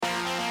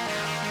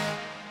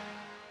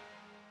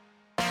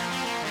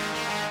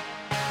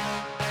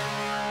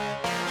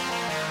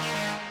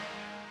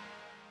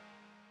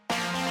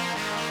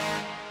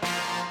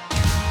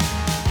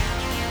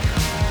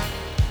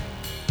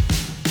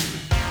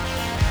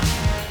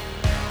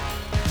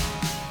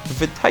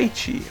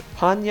Witajcie,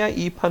 Pania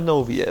I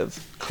Panowie,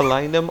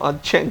 Kolejnym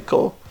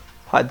Odcinku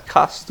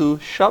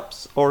Podcastu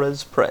Shops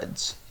oraz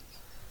Preds.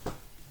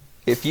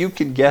 If you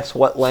can guess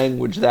what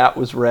language that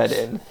was read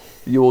in,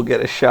 you will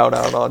get a shout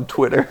out on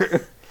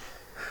Twitter.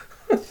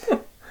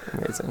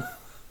 Amazing.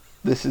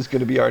 This is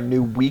going to be our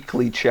new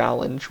weekly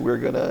challenge. We're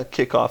going to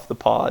kick off the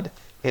pod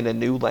in a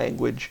new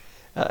language,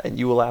 and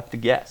you will have to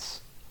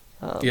guess.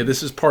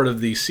 This is part of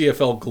the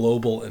CFL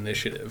Global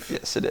Initiative.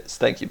 Yes, it is.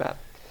 Thank you, Matt.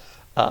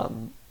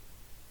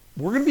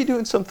 We're going to be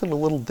doing something a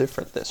little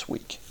different this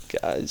week,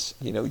 guys.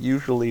 You know,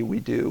 usually we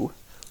do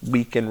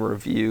week in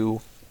review,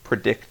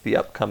 predict the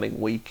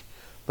upcoming week.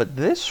 But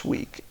this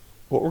week,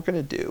 what we're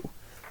going to do,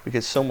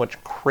 because so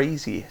much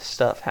crazy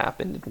stuff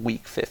happened in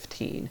week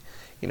 15.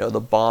 You know,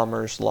 the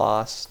Bombers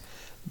lost.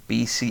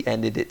 BC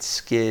ended its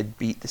skid,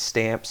 beat the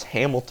Stamps.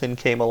 Hamilton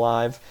came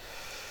alive.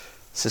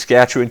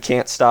 Saskatchewan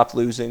can't stop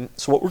losing.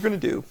 So what we're going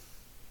to do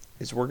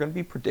is we're going to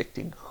be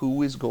predicting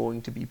who is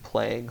going to be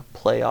playing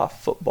playoff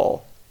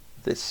football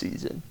this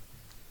season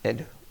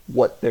and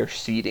what their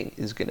seeding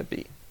is going to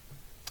be.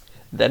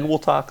 Then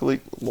we'll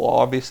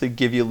obviously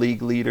give you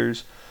league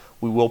leaders.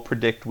 We will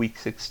predict week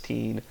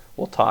 16.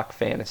 We'll talk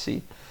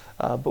fantasy.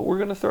 But we're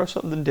going to throw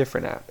something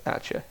different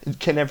at you.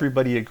 Can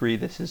everybody agree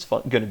this is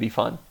going to be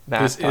fun?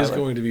 Matt, this Tyler? is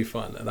going to be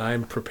fun, and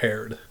I'm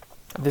prepared.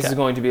 This is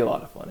going to be a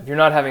lot of fun. If you're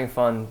not having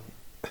fun,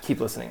 keep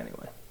listening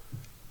anyway.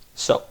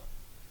 So,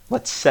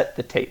 let's set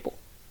the table.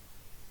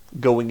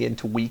 Going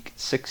into week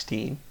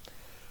 16,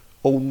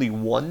 only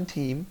one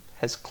team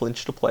has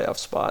clinched a playoff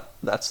spot.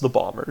 That's the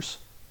Bombers.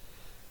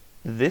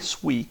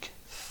 This week,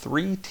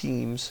 3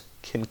 teams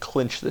can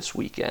clinch this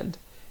weekend,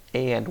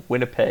 and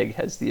Winnipeg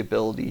has the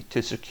ability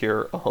to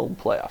secure a home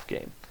playoff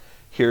game.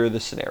 Here are the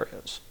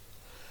scenarios.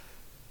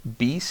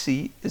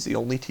 BC is the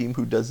only team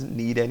who doesn't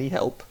need any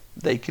help.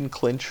 They can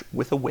clinch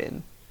with a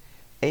win,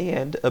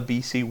 and a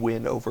BC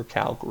win over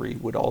Calgary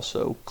would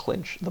also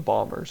clinch the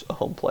Bombers a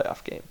home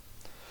playoff game.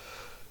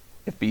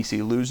 If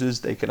BC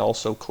loses, they can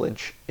also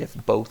clinch if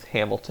both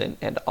Hamilton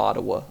and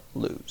Ottawa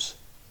lose.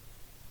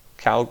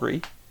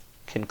 Calgary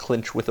can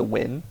clinch with a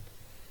win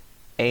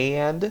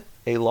and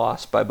a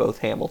loss by both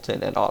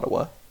Hamilton and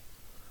Ottawa.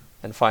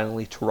 And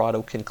finally,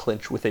 Toronto can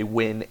clinch with a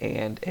win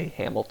and a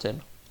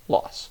Hamilton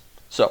loss.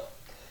 So,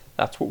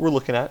 that's what we're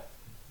looking at.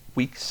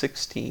 Week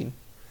 16.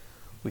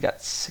 We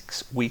got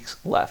 6 weeks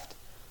left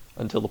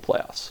until the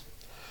playoffs.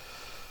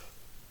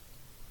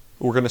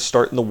 We're going to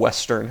start in the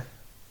Western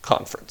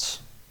Conference.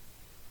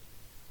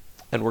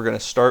 And we're going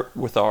to start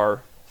with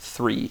our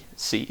 3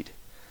 seed.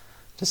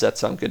 Does that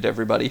sound good to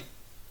everybody?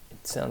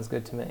 It sounds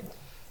good to me.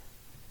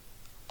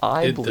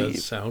 It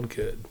does sound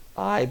good.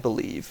 I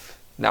believe.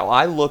 Now,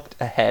 I looked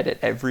ahead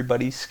at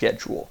everybody's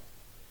schedule,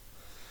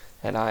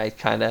 and I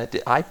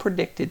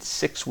predicted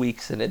 6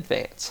 weeks in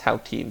advance how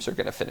teams are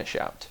going to finish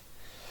out.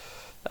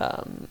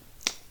 And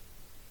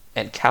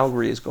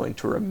Calgary is going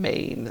to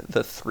remain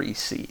the 3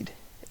 seed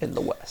in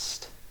the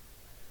West.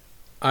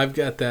 I've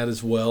got that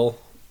as well.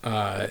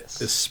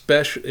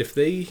 Especially if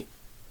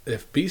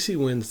BC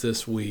wins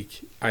this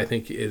week, I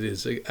think it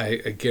is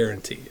a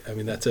guarantee. I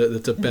mean, that's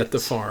a bet the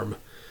farm.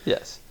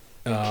 Yes.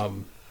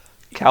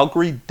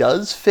 Calgary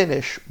does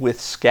finish with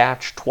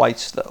Scatch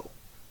twice, though,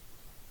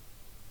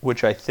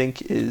 which I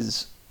think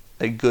is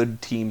a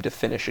good team to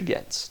finish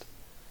against.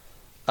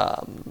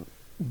 I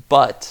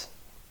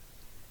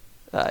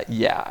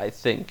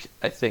think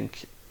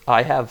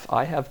I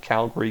have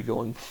Calgary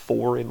going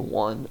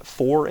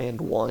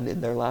 4-1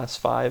 in their last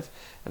 5,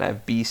 and I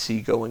have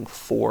BC going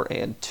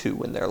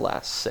 4-2 in their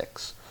last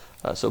 6.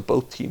 So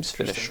both teams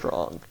finish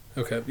strong.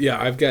 Okay, yeah,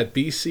 I've got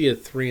BC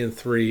at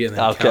 3-3, and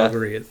then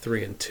Calgary at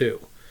 3-2.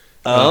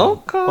 I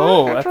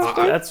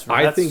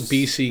think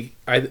BC.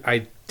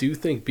 I do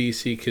think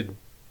BC could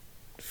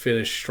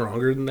finish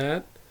stronger than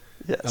that.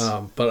 Yes,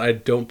 but I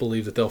don't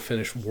believe that they'll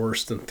finish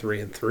worse than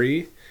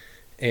 3-3.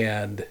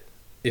 And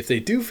if they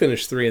do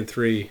finish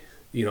 3-3,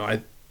 you know,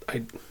 I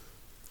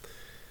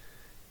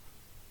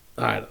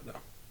don't know.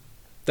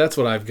 That's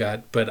what I've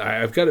got, but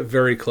I've got it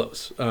very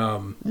close.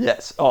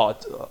 Yes. Oh,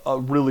 it's a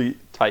really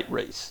tight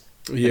race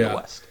in the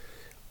West.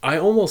 I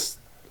almost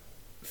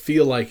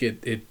feel like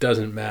it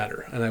doesn't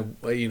matter, and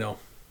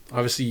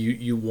obviously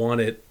you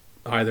want it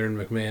either in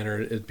McMahon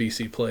or at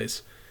BC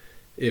Place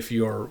if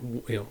you're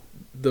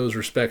those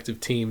respective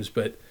teams,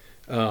 but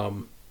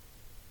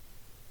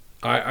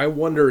I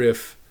wonder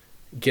if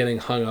getting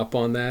hung up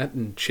on that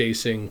and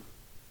chasing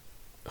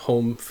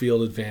home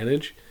field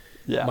advantage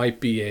might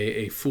be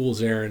a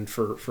fool's errand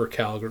for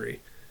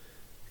Calgary,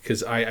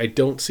 because I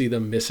don't see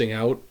them missing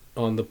out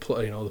on the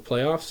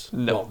playoffs.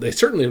 No, well, they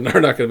certainly are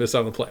not going to miss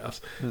out on the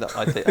playoffs. No,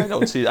 I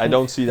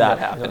don't see that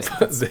happening.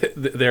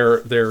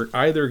 They're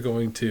either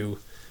going to,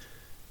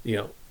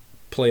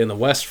 play in the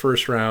West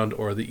first round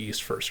or the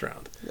East first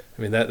round. Yeah.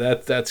 I mean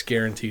that's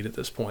guaranteed at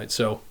this point.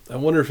 So I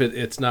wonder if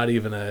it's not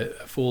even a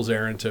fool's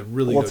errand to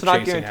really. Well, go it's not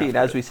chasing guaranteed.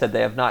 As we said,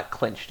 they have not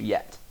clinched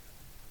yet.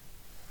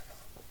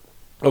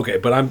 Okay,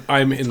 but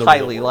I'm in the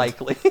highly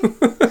likely.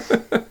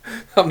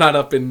 I'm not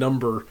up in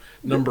number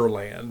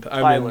Numberland.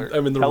 Tyler,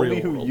 I'm in the tell real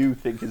me who world. you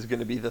think is going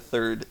to be the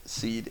third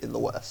seed in the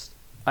West.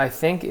 I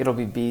think it'll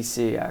be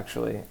BC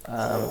actually.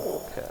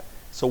 Okay.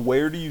 So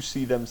where do you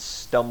see them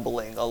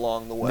stumbling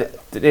along the way?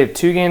 They have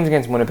 2 games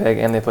against Winnipeg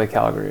and they play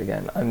Calgary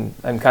again.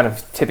 I'm kind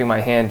of tipping my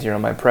hand here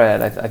on my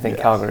pred. I think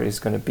Calgary is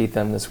going to beat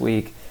them this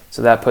week,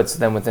 so that puts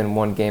them within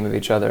 1 game of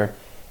each other.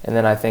 And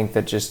then I think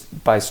that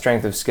just by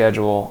strength of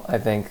schedule, I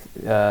think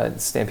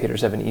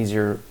Stampeders have an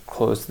easier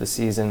close to the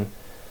season.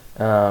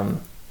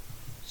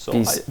 So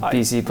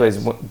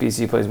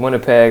BC plays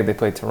Winnipeg. They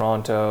play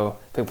Toronto.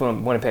 They play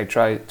Winnipeg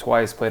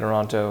twice. Play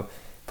Toronto.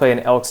 Play an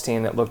Elks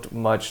team that looked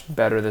much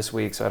better this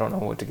week. So I don't know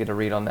what to get a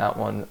read on that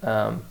one.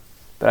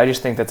 But I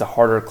just think that's a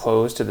harder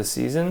close to the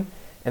season,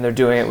 and they're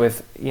doing it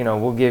with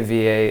we'll give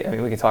VA. I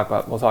mean, we'll talk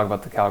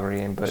about the Calgary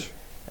game, but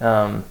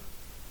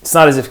it's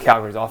not as if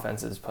Calgary's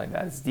offense is playing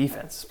bad. Its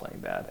defense is playing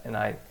bad, and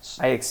I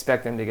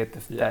expect them to get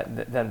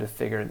them to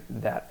figure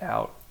that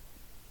out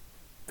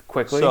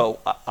quickly. So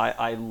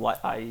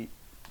I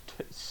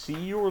see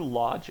your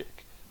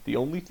logic. The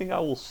only thing I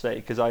will say,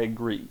 because I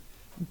agree,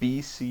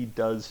 BC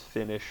does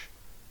finish,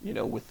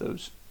 with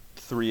those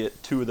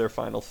 2 of their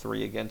final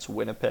 3 against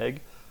Winnipeg,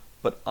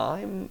 but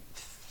I'm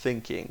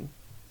thinking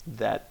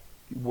that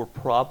we're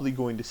probably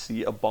going to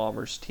see a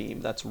Bombers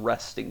team that's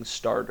resting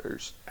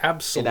starters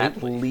Absolutely. in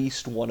at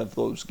least one of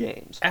those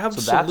games.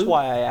 Absolutely. So that's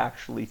why I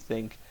actually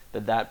think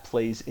that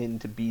plays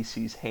into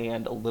BC's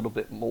hand a little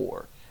bit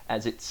more,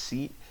 as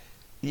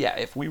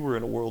if we were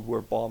in a world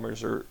where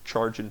Bombers are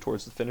charging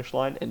towards the finish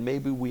line, and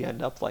maybe we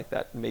end up like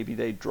that, maybe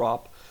they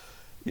drop,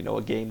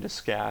 a game to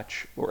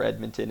Skach or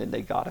Edmonton, and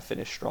they got to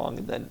finish strong,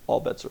 and then all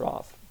bets are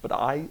off. But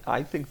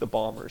I think the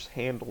Bombers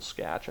handle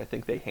Skach. I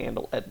think they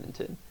handle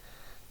Edmonton.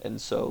 And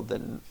so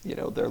then,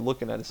 they're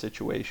looking at a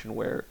situation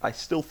where I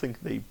still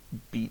think they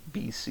beat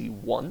BC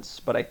once,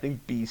 but I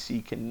think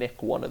BC can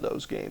nick one of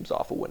those games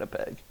off of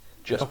Winnipeg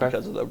just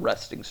because of the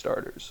resting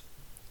starters.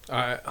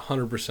 I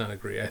 100%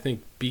 agree. I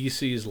think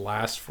BC's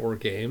last 4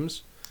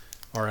 games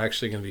are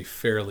actually going to be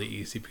fairly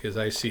easy because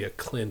I see a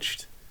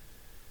clinched,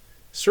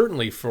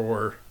 certainly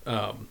for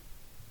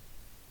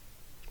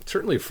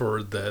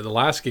the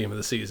last game of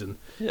the season.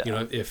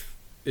 Yeah. If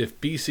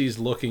BC's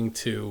looking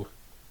to,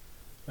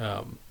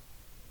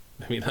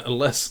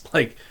 unless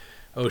like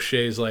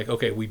O'Shea's like,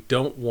 okay, we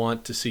don't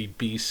want to see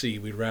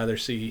BC, we'd rather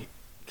see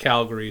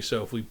Calgary.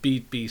 So if we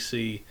beat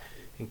BC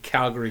and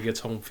Calgary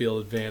gets home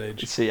field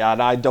advantage. See,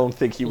 and I don't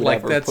think he would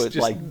ever put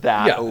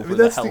that over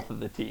the health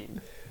of the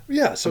team.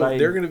 Yeah, so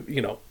they're going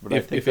to,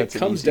 if it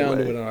comes down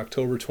to it on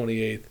October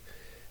 28th,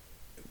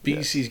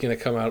 BC's going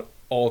to come out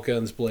all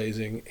guns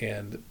blazing,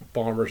 and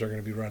Bombers are going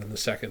to be running the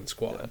second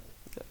squad.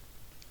 Yeah.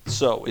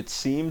 So it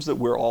seems that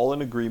we're all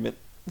in agreement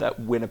that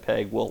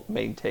Winnipeg will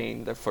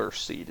maintain their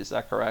first seed. Is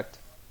that correct?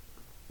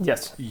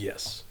 Yes.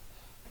 Yes.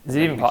 Is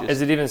it even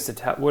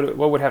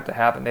what would have to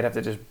happen? They'd have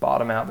to just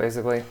bottom out,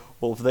 basically.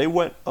 Well, if they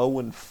went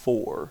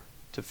 0-4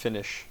 to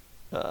finish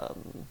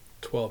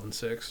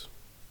 12-6.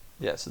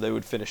 Yeah, so they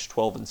would finish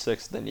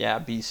 12-6. Then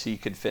BC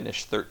could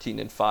finish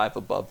 13-5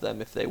 above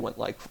them if they went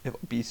if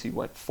BC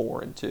went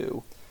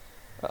 4-2.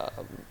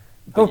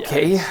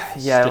 Okay,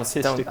 I don't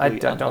see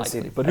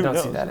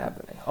that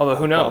happening. Although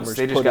who knows? Bombers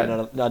they just got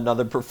in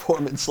another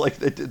performance like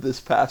they did this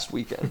past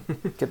weekend.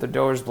 Get their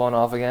doors blown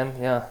off again.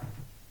 Yeah.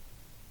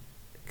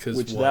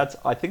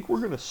 I think we're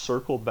going to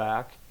circle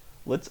back.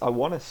 I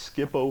want to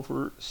skip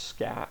over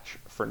Skach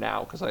for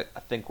now because I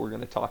think we're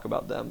going to talk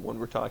about them when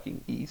we're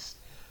talking East.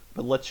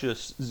 But let's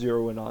just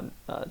zero in on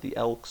the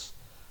Elks.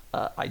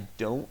 I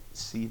don't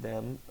see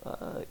them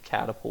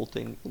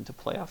catapulting into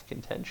playoff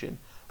contention,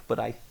 but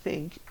I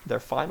think their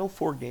final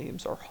 4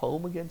 games are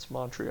home against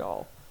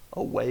Montreal,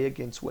 away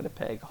against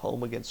Winnipeg,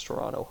 home against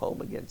Toronto, home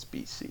against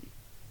BC.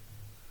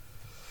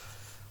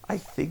 I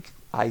think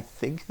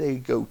they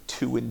go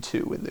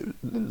 2-2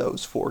 in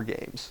those 4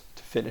 games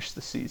to finish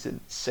the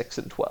season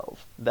 6-12.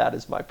 That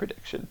is my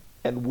prediction,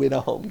 and win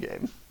a home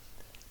game.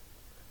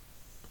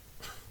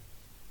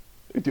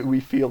 Do we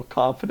feel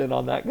confident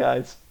on that,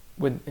 guys?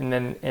 And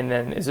then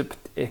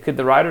could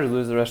the Riders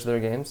lose the rest of their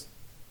games?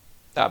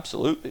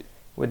 Absolutely.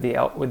 Would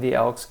the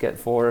Elks get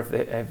 4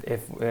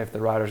 if the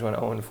Riders went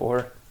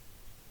 0-4?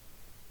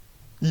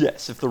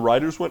 Yes, if the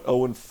Riders went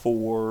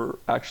 0-4,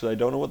 actually I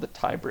don't know what the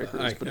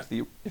tiebreaker is, but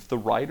if the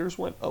Riders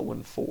went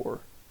 0-4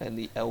 and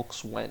the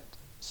Elks went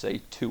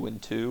say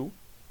 2-2,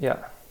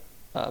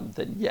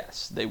 then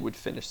yes, they would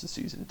finish the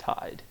season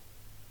tied.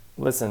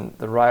 Listen,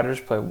 the Riders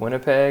play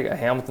Winnipeg, a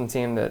Hamilton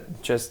team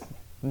that just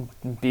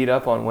beat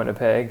up on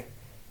Winnipeg.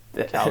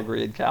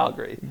 Calgary.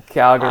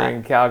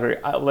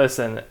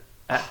 Listen,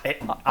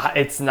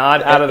 it's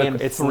not out of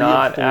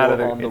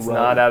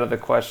the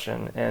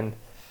question. And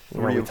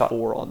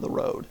 3-4 on the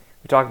road.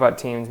 We talk about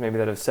teams maybe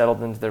that have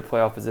settled into their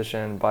playoff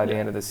position by the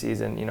end of the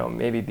season.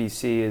 Maybe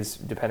BC is,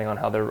 depending on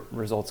how their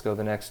results go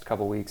the next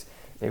couple weeks,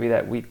 maybe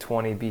that week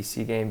 20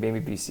 BC game,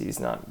 maybe BC is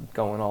not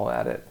going all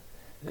at it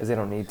because they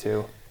don't need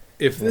to.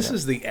 If this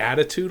is the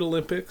attitude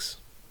Olympics,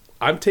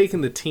 I'm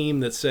taking the team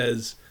that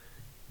says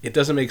it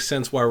doesn't make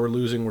sense why we're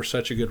losing. We're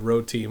such a good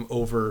road team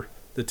over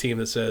the team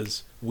that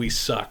says we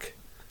suck.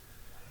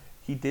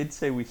 He did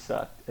say we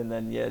sucked, and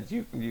then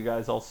you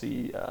guys all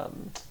see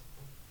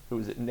who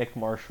was it? Nick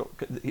Marshall,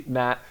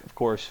 Matt, of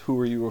course. Who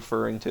are you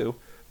referring to?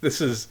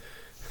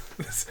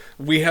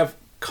 We have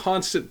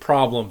constant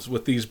problems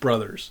with these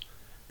brothers.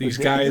 These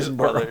guys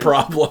are a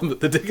problem.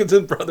 The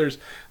Dickinson brothers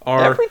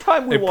are every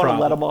time we want problem.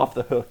 to let them off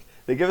the hook,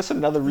 they give us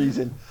another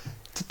reason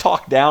to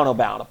talk down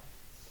about them.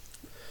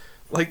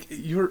 Like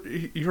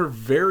you're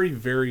very,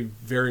 very,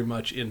 very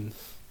much in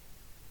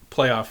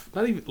playoff.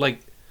 Not even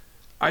like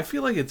I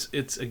feel like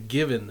it's a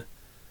given.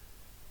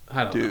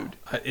 I don't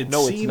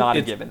know. It's not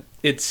a given.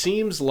 It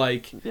seems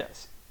like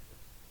yes,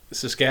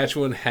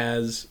 Saskatchewan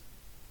has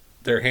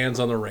their hands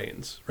on the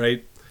reins,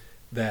 right?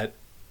 That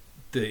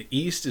the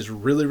East is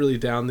really, really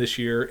down this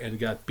year and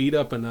got beat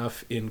up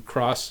enough in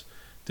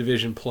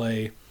cross-division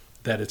play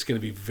that it's going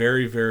to be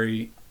very,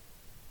 very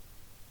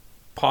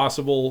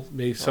possible,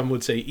 maybe some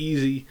would say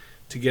easy,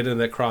 to get into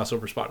that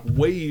crossover spot.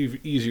 Way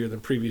easier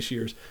than previous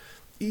years.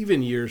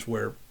 Even years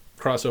where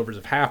crossovers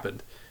have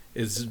happened,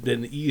 it's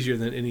been easier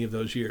than any of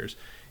those years.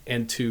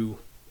 And to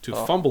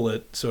fumble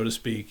it, so to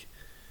speak,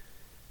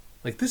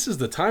 like this is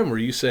the time where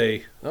you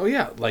say, oh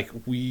yeah, like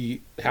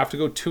we have to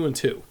go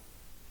 2-2.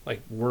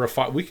 Like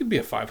we could be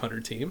a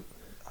 500 team.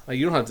 Like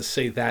you don't have to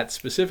say that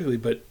specifically,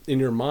 but in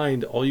your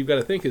mind, all you've got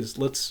to think is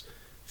let's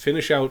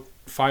finish out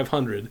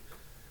 500,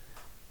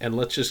 and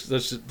let's just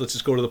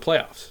go to the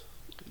playoffs.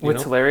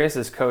 What's hilarious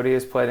is Cody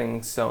is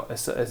playing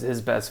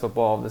his best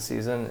football of the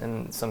season,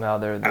 and somehow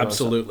they're the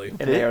absolutely.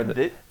 They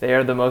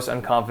are the most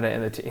unconfident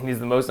in the team. He's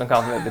the most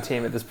unconfident of the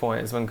team at this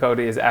point. Is when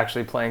Cody is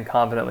actually playing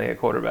confidently at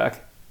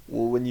quarterback.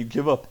 Well, when you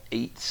give up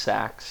 8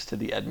 sacks to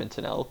the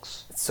Edmonton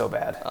Elks, it's so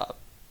bad.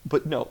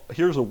 But no,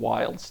 here's a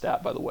wild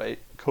stat, by the way.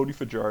 Cody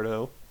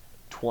Fajardo,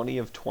 20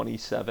 of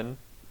 27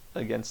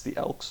 against the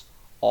Elks.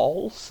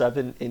 All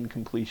 7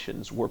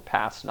 incompletions were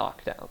pass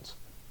knockdowns.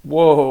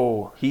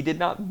 Whoa. He did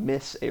not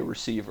miss a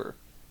receiver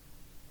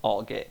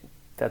all game.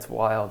 That's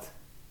wild.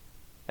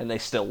 And they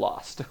still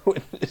lost.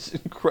 It's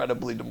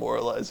incredibly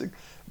demoralizing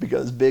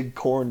because big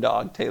corn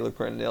dog Taylor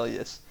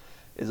Cornelius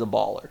is a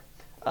baller.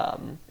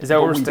 Is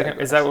that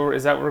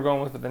what we're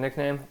going with the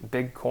nickname?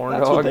 Big Corn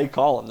Dog? That's what they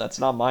call him. That's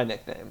not my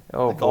nickname.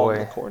 Oh, they call boy. him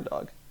the Corn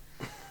Dog.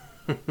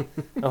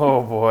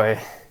 Oh, boy.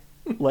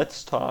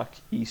 Let's talk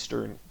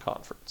Eastern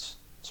Conference.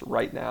 So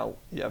right now,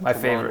 you have my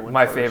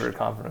favorite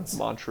conference.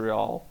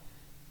 Montreal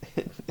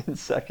in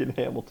second,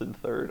 Hamilton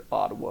third,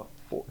 Ottawa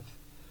fourth.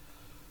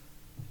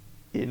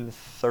 In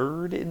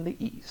third in the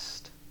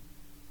East,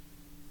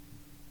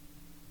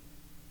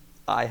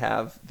 I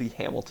have the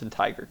Hamilton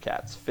Tiger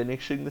Cats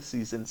finishing the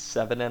season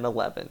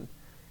 7-11,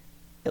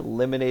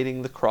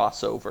 eliminating the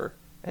crossover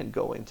and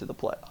going to the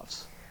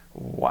playoffs.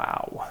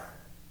 Wow.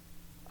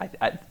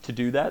 To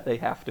do that, they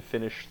have to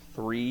finish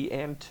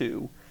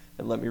 3-2,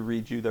 and let me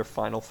read you their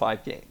final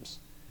 5 games.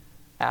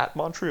 At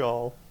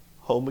Montreal,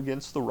 home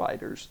against the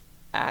Riders,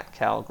 at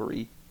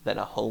Calgary, then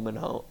a home and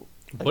home.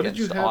 What did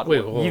you have?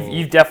 Ottawa. Wait,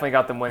 you've definitely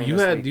got them winning. You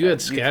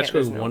had Sketch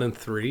going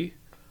 1-3.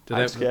 I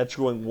have Sketch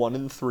going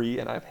 1-3,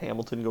 and I have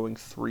Hamilton going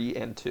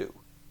 3-2.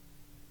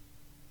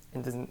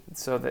 And the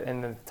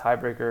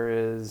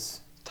tiebreaker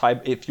is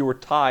If you're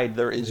tied,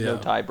 there is no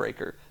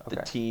tiebreaker. Okay.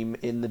 The team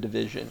in the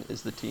division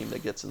is the team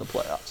that gets in the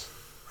playoffs.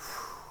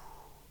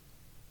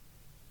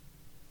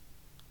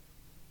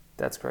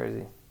 That's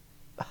crazy.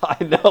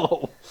 I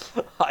know.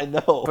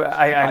 But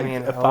I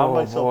mean, found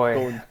myself boy.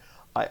 going.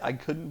 I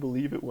couldn't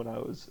believe it when I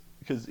was,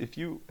 because if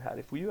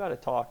we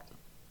had talked,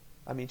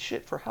 I mean,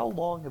 shit, for how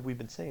long have we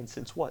been saying?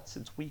 Since what?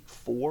 Since week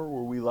 4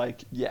 were we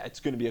like, yeah, it's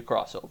going to be a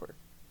crossover.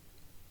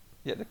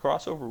 Yeah, the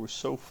crossover was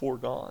so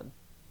foregone.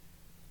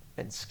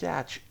 And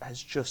Sketch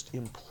has just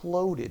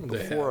imploded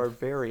before our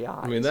very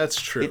eyes. I mean, that's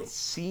true. It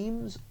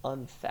seems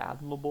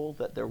unfathomable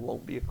that there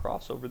won't be a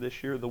crossover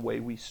this year the way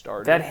we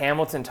started. That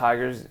Hamilton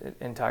Tigers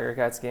and Tiger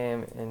Cats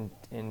game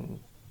in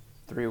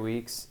 3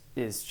 weeks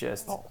is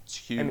just... Oh, it's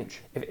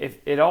huge. I mean, if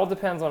it all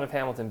depends on if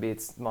Hamilton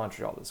beats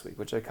Montreal this week,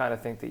 which I kind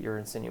of think that you're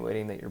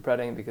insinuating that you're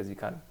betting because you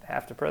kind of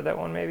have to bet that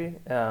one maybe.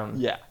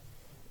 Yeah.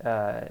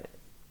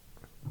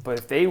 But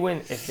if they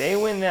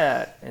win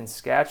that and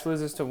Sketch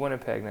loses to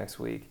Winnipeg next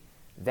week,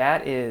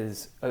 that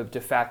is a de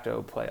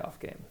facto playoff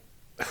game.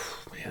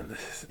 Man,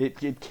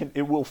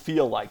 it will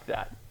feel like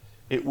that.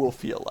 It will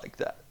feel like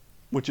that,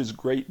 which is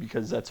great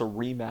because that's a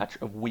rematch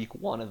of week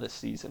 1 of the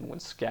season when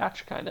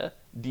Sketch kind of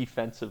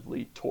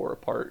defensively tore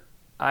apart.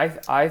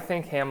 I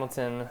think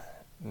Hamilton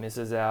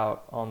misses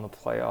out on the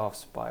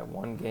playoffs by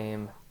 1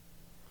 game.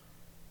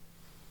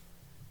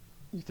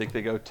 You think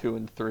they go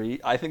 2-3?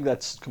 I think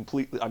that's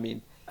completely. I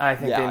mean, I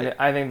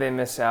think they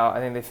miss out. I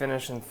think they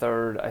finish in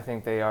 3rd. I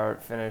think they are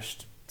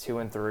finished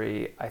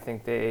 2-3. I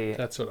think they.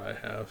 That's what I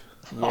have.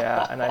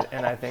 Yeah,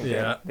 and I think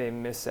they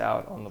miss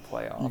out on the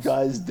playoffs.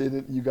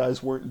 You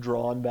guys weren't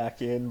drawn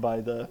back in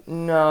by the.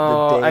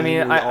 No, the I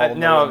mean,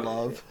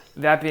 no.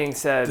 That being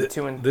said,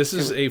 this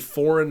is a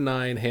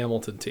 4-9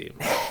 Hamilton team.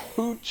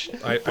 Hooch.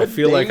 I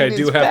feel like I Dane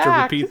do is have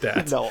back. to repeat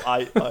that. No,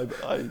 I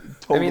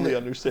totally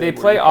understand. They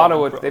where play you're coming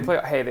Ottawa.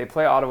 from. They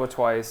play Ottawa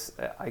twice.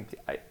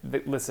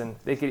 Listen,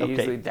 they could Okay,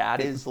 easily.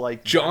 that is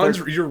like John,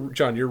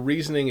 your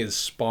reasoning is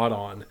spot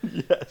on.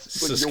 yes. but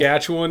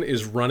Saskatchewan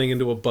is running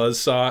into a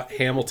buzzsaw.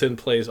 Hamilton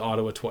plays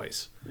Ottawa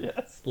twice.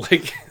 Yes.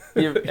 Like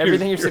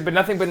Everything you're saying, but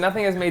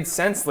nothing has made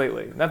sense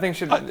lately. Nothing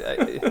should.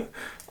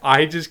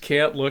 I just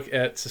can't look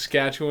at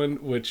Saskatchewan,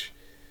 which,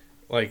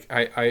 like,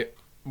 I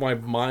my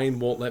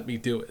mind won't let me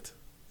do it.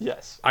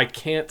 Yes. I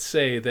can't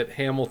say that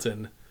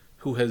Hamilton,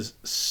 who has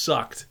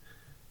sucked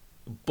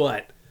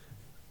butt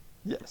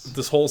Yes.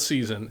 this whole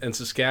season, and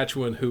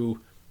Saskatchewan, who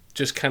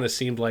just kind of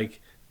seemed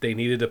like they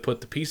needed to put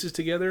the pieces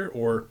together,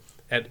 or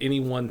at any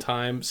one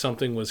time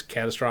something was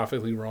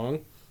catastrophically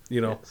wrong.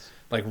 Yes.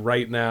 Like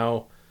right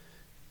now,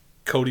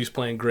 Cody's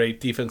playing great,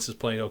 defense is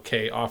playing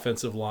okay,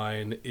 offensive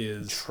line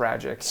is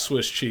Tragic.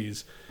 Swiss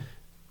cheese.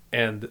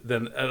 And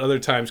then at other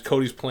times,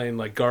 Cody's playing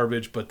like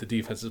garbage, but the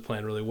defense is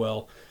playing really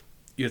well.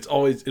 It's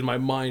always, in my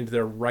mind,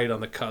 they're right on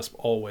the cusp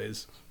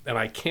always. And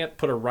I can't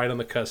put a right on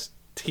the cusp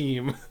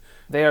team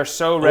They are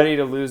so ready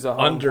to lose a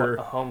home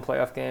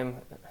playoff game.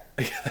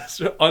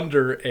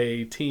 under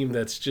a team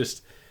that's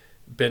just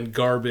been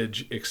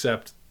garbage,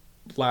 except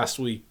last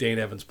week Dane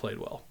Evans played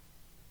well.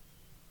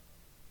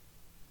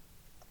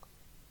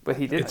 But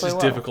he did It's play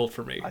just well. difficult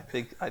for me. I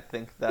think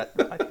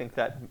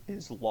that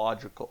is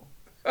logical.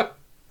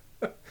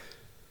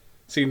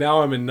 See,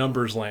 now I'm in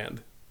numbers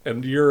land,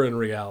 and you're in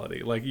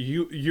reality. Like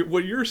you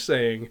what you're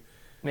saying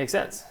Makes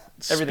sense.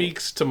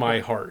 speaks to my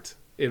heart.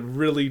 It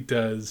really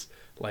does,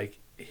 like,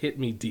 hit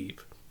me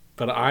deep.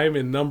 But I'm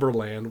in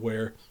numberland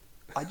where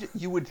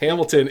You would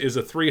Hamilton is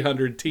a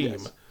 300 team.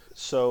 Yes.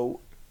 So,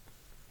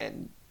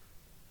 and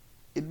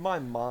in my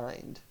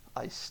mind,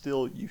 I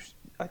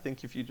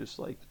think if you just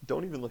like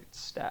don't even look at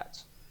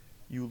stats,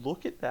 you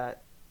look at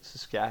that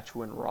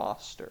Saskatchewan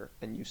roster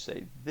and you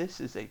say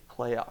this is a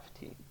playoff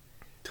team.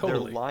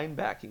 Totally. Their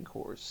linebacking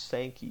core,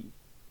 Sankey,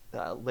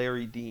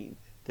 Larry Dean,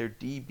 their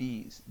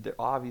DBs,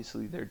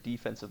 obviously their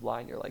defensive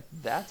line. You're like,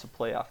 that's a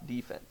playoff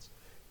defense.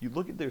 You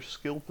look at their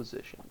skill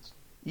positions.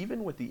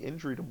 Even with the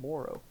injury to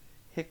Morrow,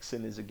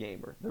 Hickson is a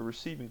gamer. The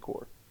receiving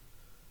core.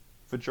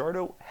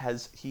 Fajardo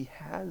has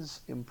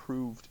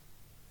improved.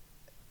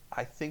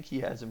 I think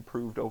he has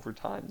improved over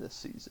time this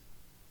season.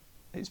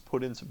 He's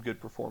put in some good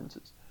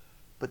performances.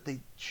 But they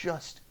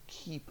just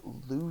keep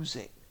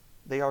losing.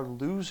 They are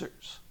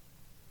losers.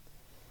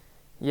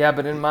 Yeah,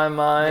 but in my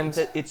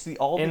mind, it's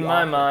all the in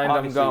my offense. mind, I'm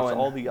Obviously, it's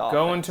all going the offense.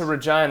 going to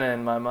Regina.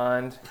 In my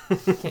mind,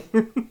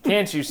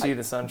 can't you see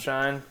the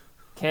sunshine?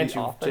 Can't The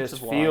you offensive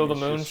just feel the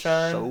line is just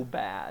moonshine? so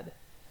bad.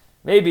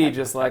 Maybe at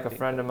just like a protecting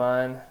friend of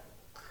mine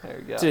There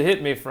you go. to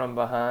hit me from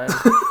behind.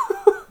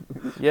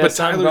 Yes,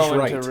 But I'm Tyler's going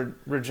right. to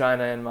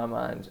Regina in my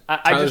mind. I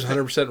Tyler's just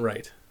 100%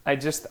 right. I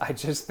just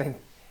think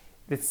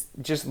it's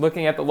just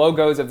looking at the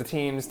logos of the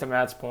teams. To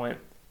Matt's point,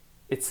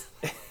 it's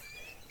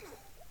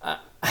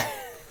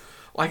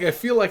Like, I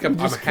feel like I'm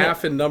just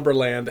half in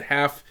Numberland,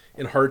 half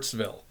in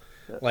Hartsville.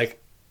 Yes.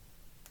 Like,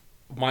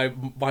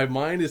 my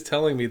mind is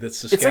telling me that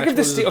it's like Saskatchewan if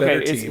the is a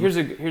better okay. team. Here's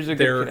a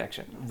Their good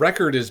connection.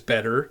 record is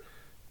better.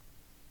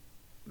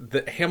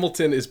 The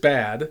Hamilton is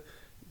bad.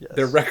 Yes.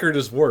 Their record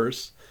is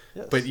worse.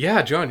 Yes. But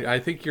yeah, John, I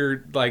think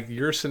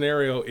your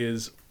scenario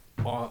is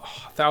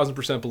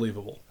 1,000%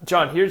 believable.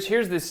 John, here's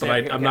this. But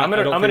I don't I'm think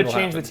gonna it'll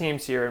change the happen.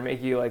 teams here and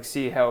make you like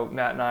see how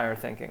Matt and I are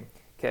thinking.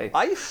 Okay.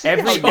 I see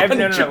Every, how every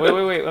you-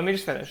 no. Wait. Let me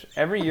just finish.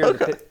 Every year,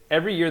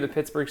 every year the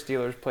Pittsburgh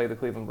Steelers play the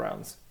Cleveland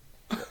Browns.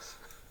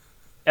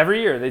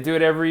 Every year they do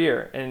it every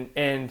year,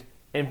 and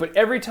but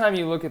every time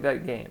you look at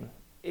that game,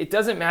 it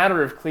doesn't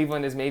matter if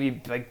Cleveland is maybe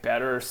like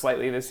better or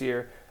slightly this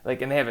year,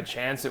 like, and they have a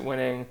chance at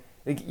winning.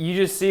 Like, you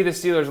just see the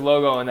Steelers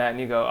logo on that, and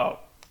you go, oh,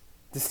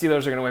 the Steelers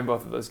are going to win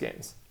both of those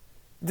games.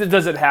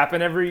 Does it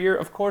happen every year?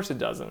 Of course it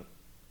doesn't.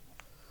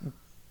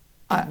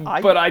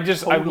 You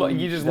just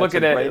look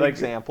at that's a it great like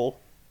example,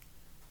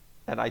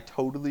 and I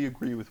totally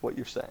agree with what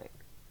you're saying.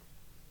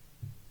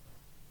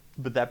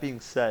 But that being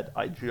said,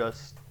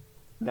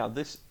 now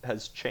this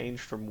has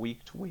changed from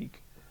week to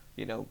week.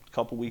 You know, a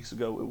couple weeks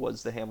ago it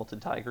was the Hamilton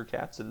Tiger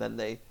Cats, and then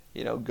they,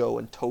 go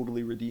and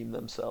totally redeem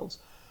themselves.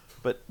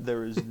 But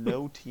there is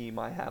no team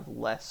I have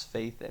less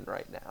faith in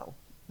right now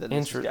than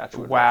the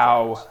Saskatchewan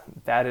Wow,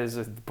 Roughriders. that is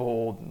a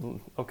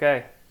bold.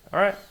 Okay, all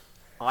right.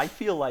 I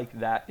feel like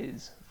that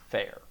is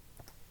fair.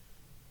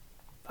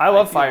 I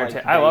love feel fire like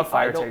take. I love I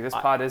fire don't- take. This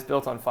I- pod is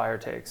built on fire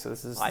take, so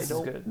this is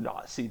good. No,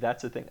 see,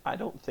 that's the thing. I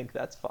don't think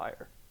that's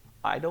fire.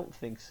 I don't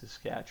think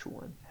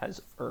Saskatchewan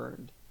has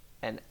earned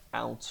an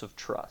ounce of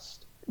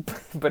trust.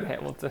 But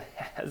Hamilton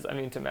has. I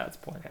mean, to Matt's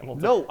point,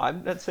 Hamilton. No,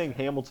 I'm not saying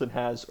Hamilton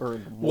has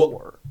earned Well,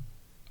 more.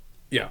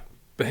 Yeah,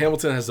 but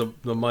Hamilton has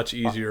the much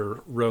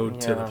easier road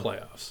to the Yeah.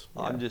 playoffs.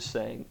 I'm just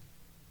saying,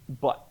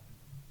 but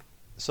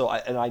so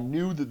I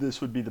knew that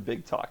this would be the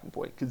big talking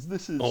point because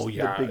this is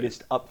the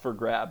biggest up for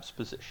grabs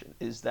position.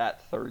 Is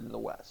that third in the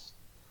West?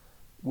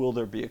 Will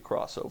there be a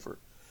crossover?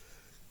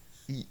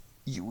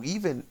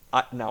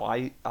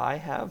 I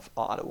have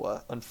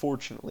Ottawa.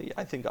 Unfortunately,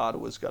 I think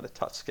Ottawa's got a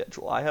tough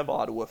schedule. I have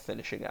Ottawa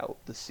finishing out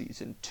the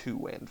season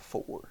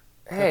 2-4.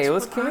 Hey,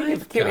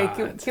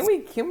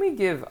 can we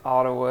give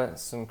Ottawa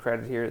some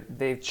credit here?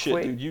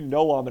 Dude, you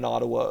know I'm an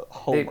Ottawa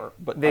homer,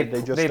 but they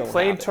just don't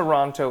played have it.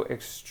 Toronto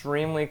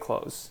extremely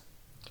close.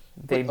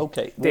 They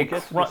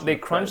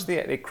crunched the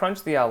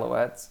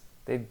Alouettes.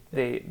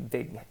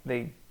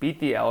 They beat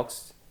the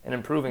Elks, an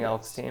improving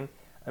Elks team.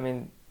 I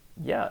mean,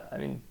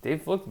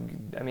 they've looked.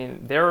 I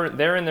mean,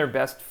 they're in their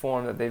best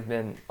form that they've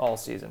been all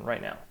season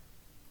right now.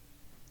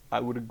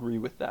 I would agree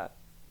with that.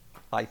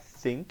 I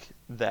think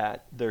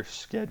that their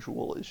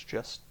schedule is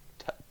just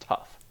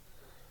tough.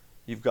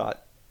 You've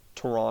got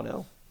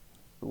Toronto,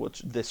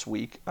 which this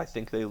week I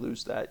think they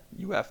lose that.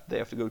 They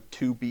have to go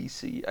to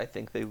BC. I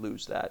think they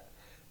lose that.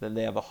 Then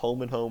they have a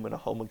home and home and a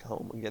home and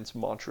home against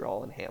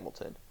Montreal and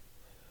Hamilton.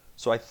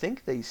 So I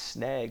think they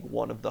snag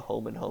one of the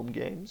home and home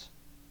games.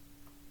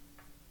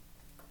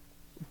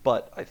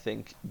 But I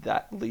think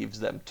that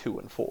leaves them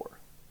 2-4.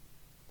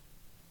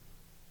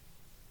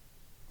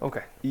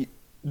 Okay.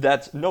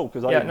 Because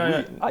I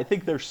agree. I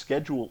think their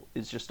schedule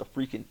is just a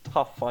freaking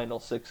tough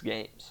final 6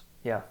 games.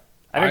 Yeah,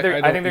 I think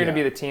they're going to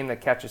be the team that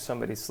catches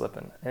somebody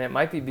slipping, and it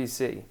might be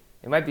BC.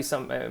 It might be the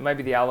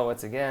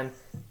Alouettes again.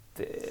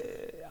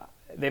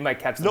 They might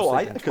catch them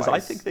slipping because I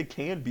think they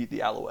can beat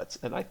the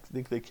Alouettes, and I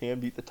think they can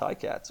beat the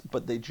Ticats,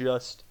 but they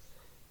just,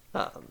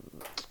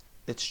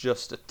 it's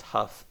just a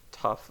tough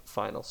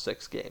final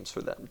 6 games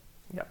for them.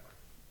 Yeah.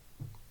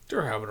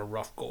 They're having a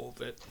rough go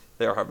of it.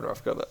 They are having a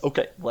rough go of it.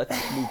 Okay, let's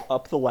move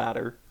up the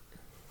ladder.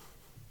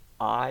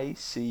 I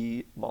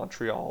see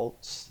Montreal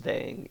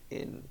staying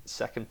in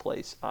second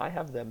place. I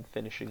have them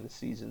finishing the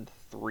season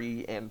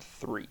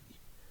 3-3.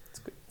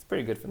 It's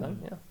pretty good for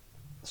them, yeah.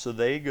 So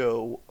they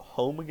go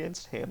home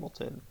against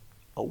Hamilton,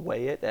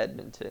 away at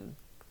Edmonton,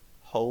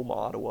 home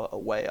Ottawa,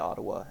 away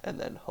Ottawa, and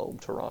then home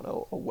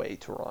Toronto, away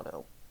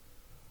Toronto.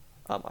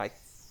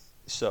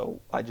 So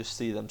I just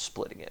see them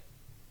splitting it.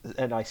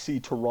 And I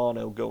see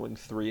Toronto going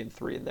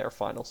 3-3 in their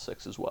final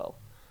 6 as well.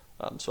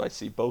 So I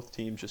see both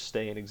teams just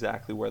staying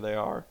exactly where they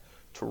are.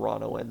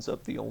 Toronto ends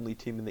up the only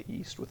team in the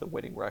East with a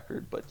winning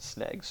record, but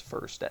snags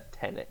first at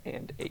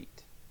 10-8.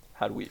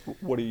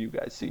 What do you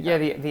guys see? Yeah,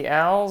 the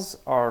Owls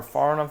are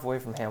far enough away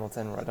from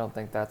Hamilton where I don't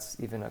think that's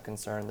even a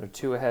concern. They're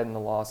 2 ahead in the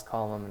loss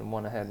column and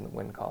 1 ahead in the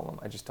win column.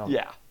 I just don't.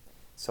 Yeah.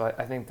 So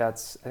I think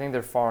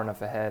they're far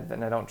enough ahead,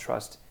 and I don't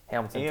trust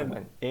Hamilton to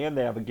win. And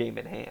they have a game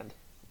in hand.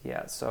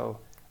 Yeah, so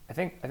I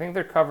think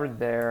they're covered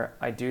there.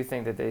 I do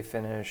think that they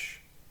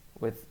finish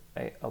with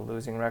a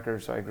losing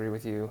record, so I agree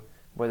with you.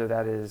 Whether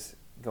that is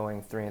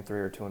going 3-3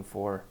 or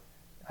 2-4,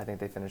 I think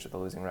they finish with a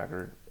losing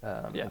record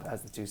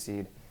as the 2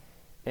 seed.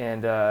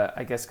 And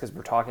I guess because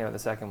we're talking about the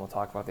second, we'll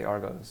talk about the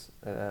Argos.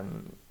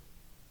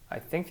 I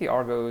think the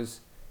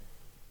Argos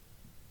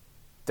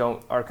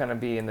are going to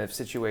be in the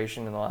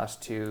situation in the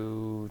last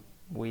 2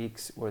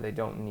 weeks where they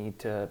don't need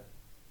to.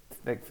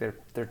 Like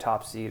their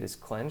top seed is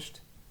clinched.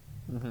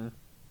 Mm-hmm.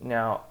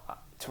 Now,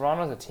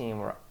 Toronto's a team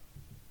where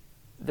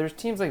there's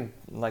teams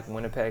like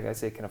Winnipeg, I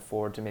say, can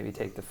afford to maybe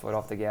take the foot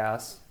off the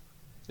gas.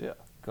 Yeah.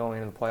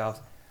 Going into the playoffs.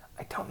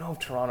 I don't know if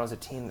Toronto's a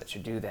team that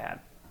should do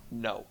that.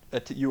 No,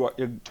 you're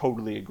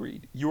totally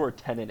agreed. You are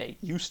 10-8.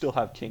 You still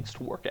have kinks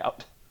to work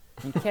out.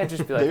 You can't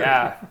just be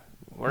like,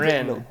 we're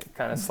in,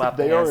 kind of slap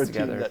the hands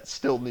together. They are a team that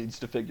still needs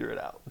to figure it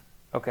out.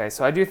 Okay,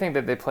 so I do think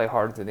that they play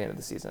hard through the end of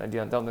the season. I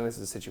don't think this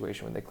is a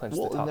situation where they clinch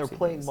the top seed. Well, and they're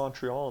playing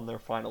Montreal in their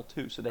final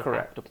 2, so they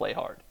have to play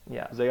hard.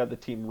 Yeah. Because they got the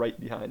team right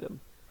behind them.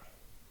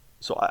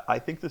 So I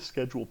think the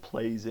schedule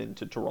plays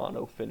into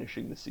Toronto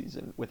finishing the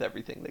season with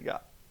everything they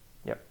got.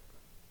 Yep.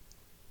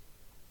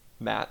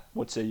 Matt,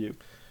 what say you?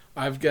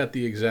 I've got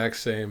the exact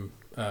same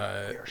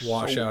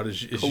washout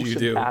as you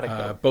do.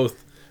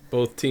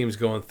 Both teams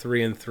going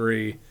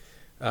 3-3.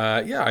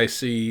 I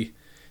see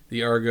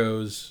the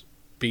Argos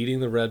beating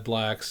the Red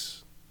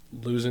Blacks,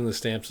 losing the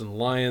Stamps and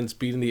Lions,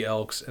 beating the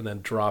Elks, and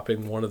then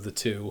dropping one of the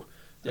 2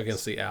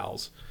 against the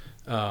Owls.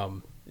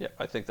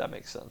 I think that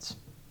makes sense.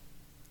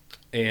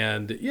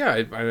 And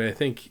I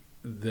think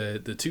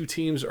the 2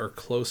 teams are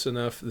close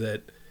enough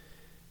that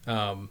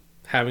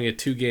having a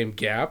 2-game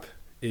gap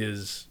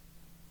is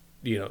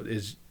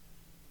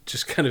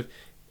just kind of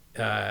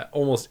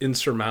almost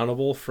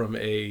insurmountable from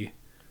a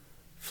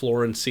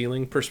floor and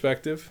ceiling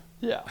perspective.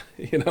 Yeah.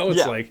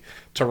 It's like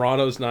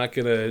Toronto's not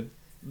going to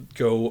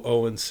go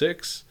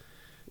 0-6,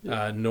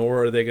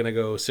 nor are they going to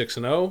go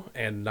 6-0,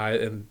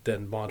 and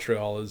then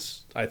Montreal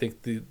is, I think,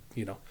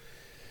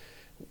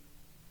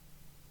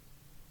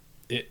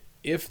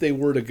 if they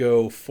were to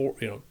go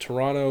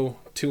Toronto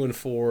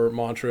 2-4,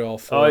 Montreal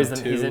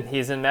 4-2.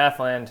 He's in math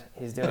land.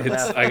 He's doing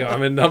math.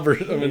 I'm in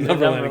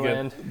Numberland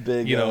again.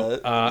 Big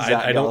Zach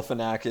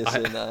Galifianakis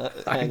in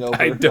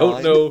Hangover.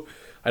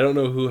 I don't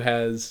know who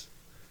has.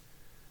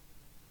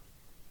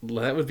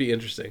 That would be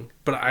interesting,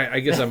 but I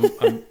guess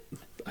I'm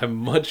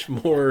much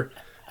more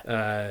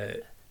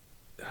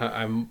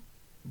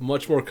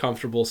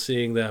comfortable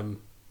seeing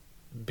them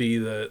be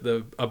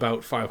the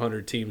about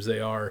 500 teams they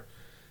are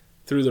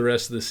through the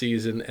rest of the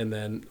season, and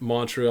then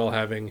Montreal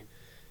having,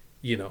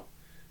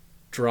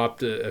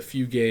 dropped a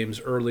few games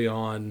early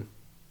on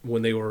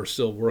when they were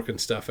still working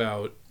stuff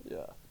out.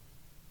 Yeah.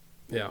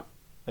 Yeah.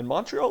 And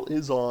Montreal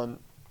is on,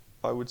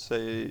 I would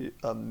say,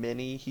 a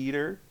mini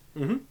heater.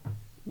 Mm-hmm.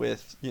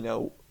 With,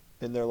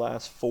 in their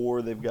last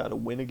 4, they've got a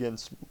win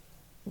against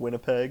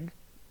Winnipeg.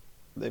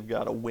 They've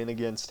got a win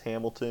against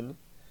Hamilton.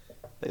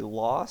 They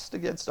lost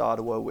against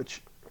Ottawa,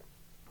 which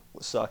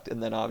sucked.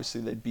 And then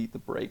obviously they beat the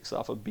brakes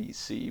off of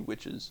BC,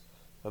 which is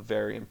a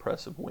very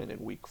impressive win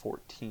in Week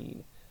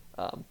 14.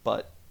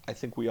 But I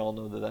think we all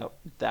know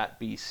that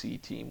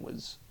BC team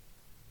was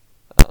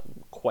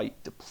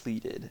quite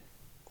depleted.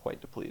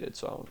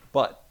 So,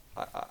 but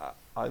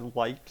I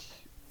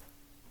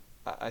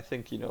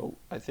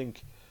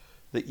think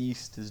the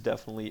East is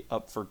definitely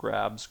up for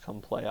grabs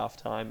come playoff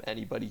time.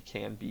 Anybody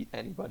can beat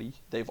anybody.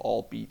 They've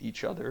all beat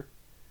each other.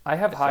 I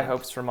have high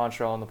hopes for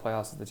Montreal in the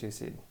playoffs as the 2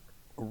 seed.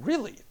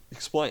 Really?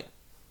 Explain.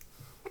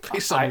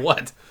 Based on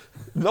what?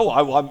 No,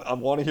 I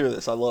want to hear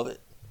this. I love it.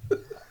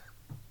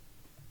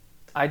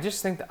 I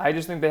just think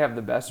they have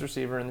the best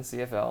receiver in the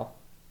CFL.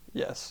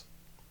 Yes.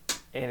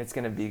 And it's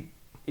gonna be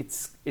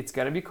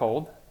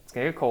cold. It's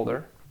gonna get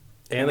colder.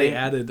 And they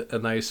added a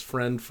nice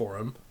friend for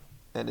him.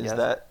 And is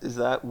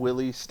that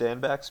Willie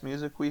Stanback's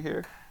music we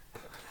hear?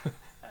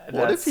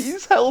 What if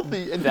he's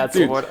healthy? And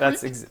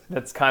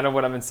that's kind of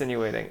what I'm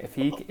insinuating. If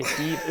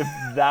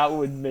that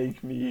would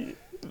make me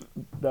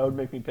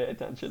pay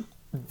attention.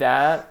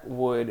 That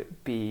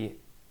would be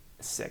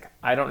sick.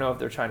 I don't know if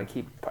they're trying to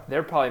keep.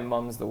 They're probably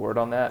mum's the word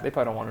on that. They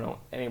probably don't want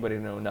anybody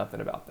to know nothing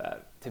about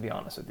that. To be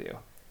honest with you,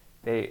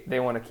 they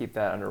want to keep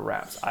that under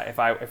wraps. If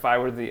I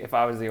was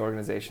the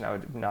organization, I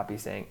would not be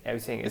saying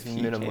everything as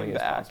minimally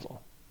as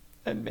possible.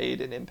 And made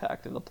an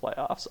impact in the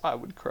playoffs, I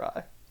would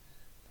cry.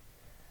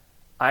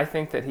 I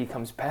think that he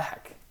comes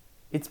back.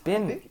 It's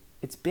been.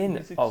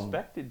 He's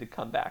expected to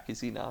come back, is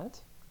he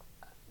not?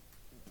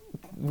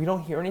 We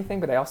don't hear anything,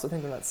 but I also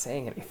think they're not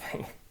saying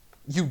anything.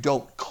 You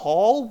don't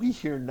call? We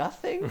hear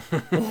nothing?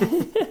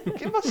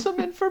 Give us some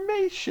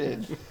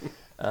information.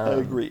 I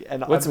agree.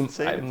 And I've been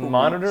saying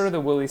monitor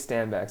the Willie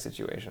Stanback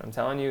situation. I'm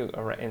telling you,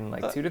 in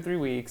 2 to 3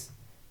 weeks,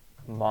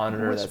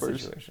 monitor that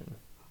situation.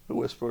 The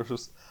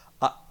whispers.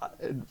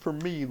 And for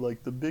me,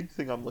 the big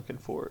thing I'm looking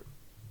for,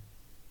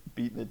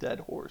 beating a dead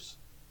horse.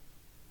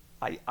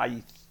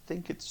 I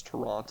think it's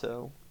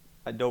Toronto.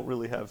 I don't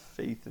really have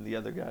faith in the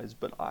other guys,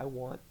 but I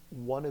want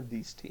one of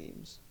these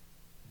teams.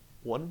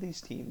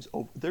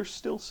 There's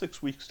still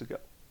 6 weeks to go.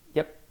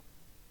 Yep.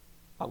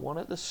 I want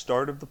at the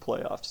start of the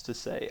playoffs to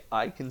say,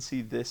 I can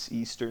see this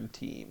Eastern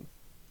team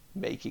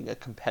making a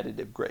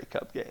competitive Grey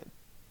Cup game.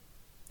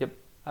 Yep.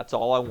 That's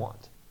all I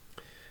want.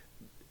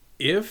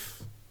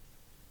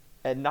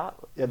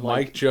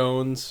 Mike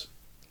Jones,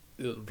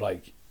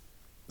 like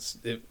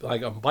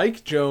a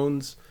Mike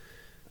Jones,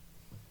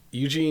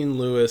 Eugene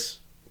Lewis,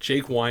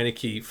 Jake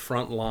Weineke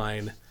front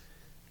line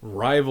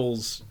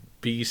rivals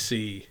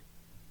BC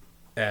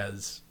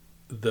as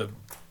the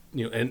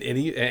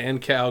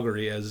and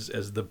Calgary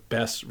as the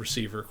best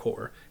receiver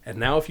core. And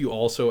now if you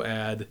also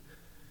add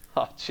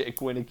Jake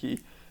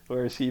Weineke,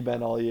 where has he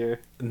been all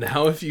year?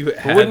 Now if you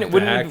add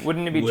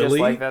wouldn't it be Willie, just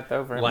like that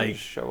though for him to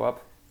show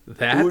up?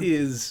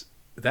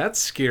 That's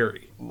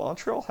scary.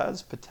 Montreal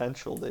has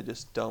potential. They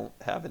just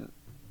haven't.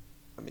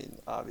 I mean,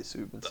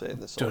 obviously we've been saying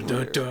this all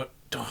year.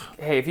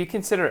 Hey, if you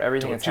consider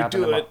everything that's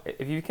happened,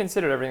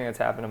 that's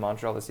happened in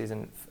Montreal this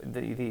season,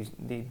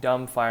 the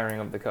dumb firing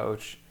of the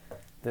coach,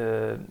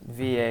 the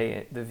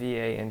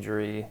VA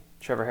injury,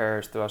 Trevor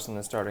Harris thrust in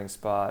the starting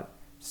spot,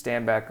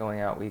 Stanback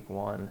going out week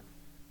 1.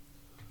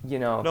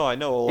 No, I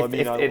know.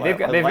 They've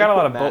got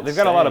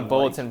a lot of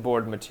bulletin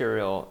board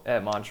material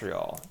at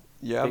Montreal.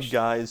 You have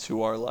guys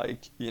who are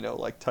like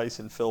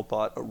Tyson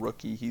Philpott, a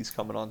rookie. He's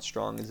coming on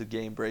strong as a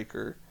game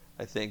breaker.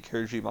 I think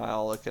Hergy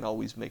Mayala can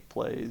always make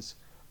plays.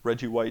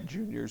 Reggie White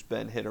Jr.'s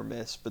been hit or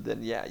miss, but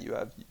then you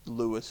have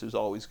Lewis, who's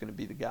always going to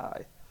be the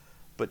guy.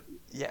 But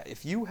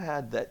if you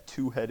had that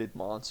two-headed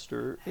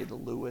monster in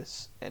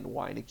Lewis and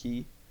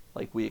Weineke,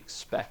 like we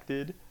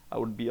expected, I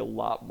would be a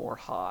lot more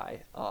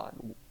high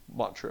on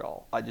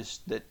Montreal.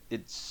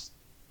 It's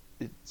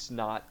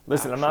not.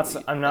 Listen,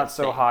 I'm not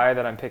so high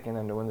that I'm picking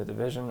them to win the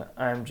division.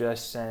 I'm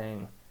just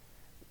saying,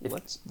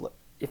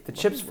 if the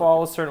chips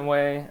fall a certain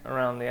way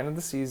around the end of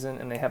the season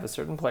and they have a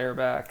certain player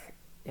back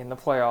in the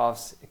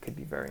playoffs, it could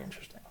be very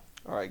interesting.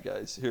 All right,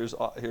 guys. Here's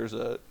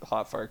a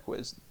hot fire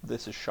quiz.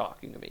 This is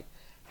shocking to me.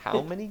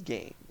 How many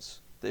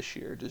games this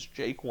year does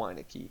Jake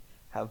Weineke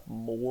have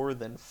more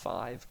than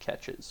 5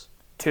 catches?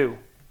 2.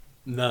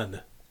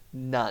 None.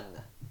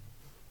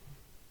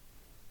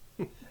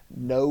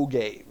 No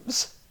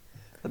games.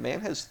 The man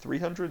has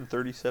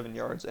 337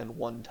 yards and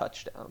 1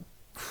 touchdown.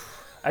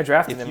 I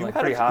drafted him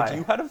pretty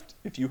high.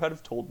 If you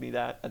had told me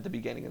that at the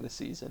beginning of the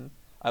season,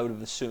 I would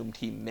have assumed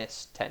he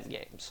missed 10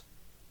 games.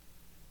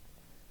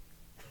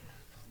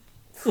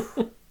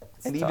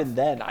 And even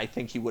then, I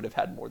think he would have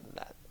had more than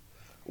that.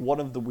 one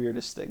of the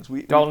weirdest things.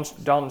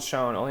 Dalton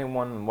Schoen, only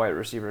one white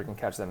receiver can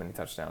catch that many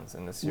touchdowns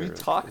in this year. We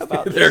talk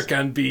about this. There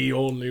can be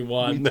only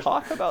one. We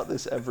talk about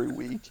this every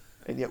week,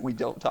 and yet we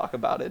don't talk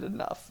about it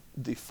enough.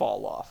 The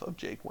fall off of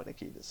Jake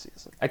Wieneke this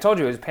season. I told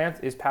you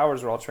his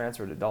powers are all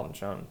transferred to Dalton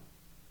Schoen.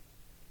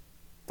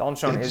 Dalton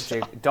Schoen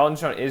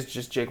is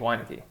just Jake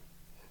Wieneke.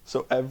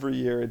 So every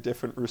year a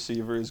different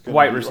receiver is going to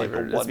white be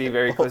receiver. Like let's be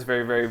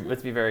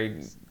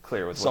very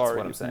clear with what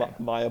I'm saying.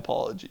 My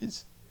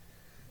apologies.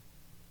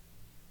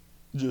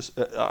 Just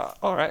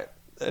all right.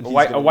 A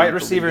white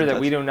receiver that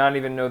we do not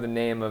even know the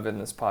name of in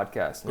this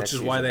podcast. Which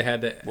is why they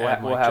had to.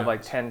 We'll have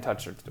like 10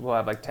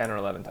 or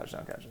 11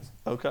 touchdown catches.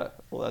 Okay,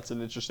 well that's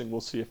an interesting. We'll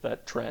see if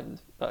that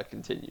trend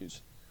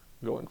continues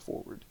going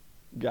forward,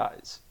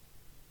 guys.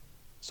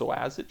 So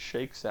as it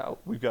shakes out,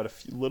 we've got a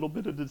little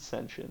bit of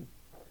dissension,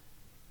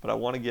 but I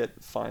want to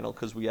get final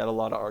because we had a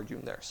lot of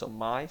arguing there. So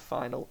my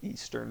final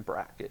Eastern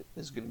bracket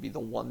is going to be the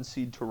 1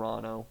 seed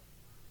Toronto,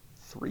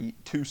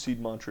 2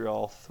 seed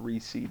Montreal, 3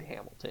 seed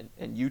Hamilton,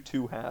 and you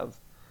two have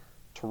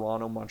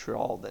Toronto,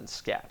 Montreal, then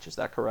Sketch. Is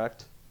that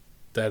correct?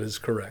 That is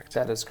correct.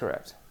 That is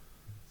correct.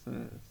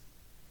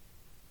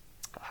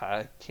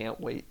 I can't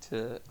wait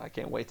to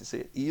see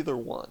it. Either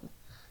one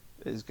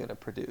is going to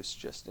produce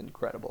just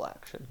incredible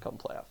action come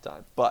playoff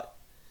time. But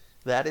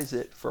that is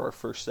it for our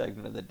first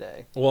segment of the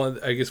day. Well,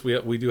 I guess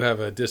we do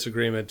have a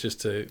disagreement just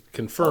to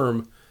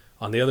confirm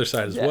on the other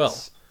side as well.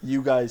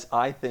 You guys,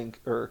 I think,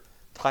 or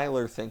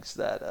Tyler thinks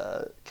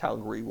that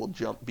Calgary will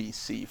jump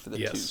BC for the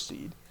 2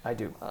 seed. I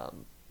do.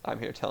 I'm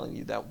here telling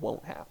you that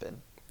won't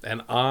happen.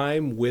 And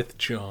I'm with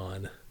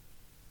John.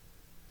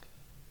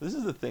 This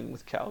is the thing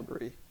with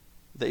Calgary.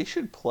 They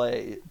should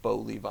play Bo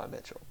Levi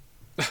Mitchell.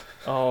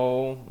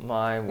 Oh,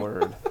 my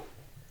word.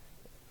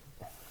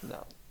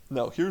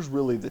 No. Here's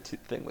really the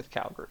thing with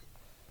Calgary.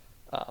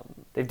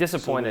 They've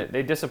disappointed.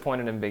 They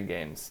disappointed in big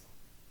games.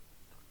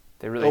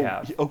 They really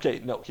have. Okay,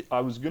 no.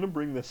 I was going to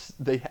bring this.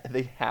 They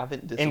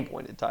haven't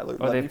disappointed, Tyler.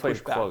 Let me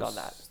push back on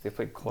that. They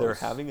played close. They're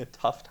having a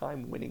tough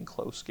time winning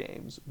close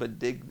games. But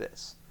dig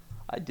this.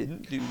 I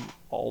didn't do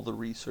all the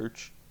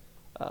research.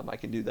 I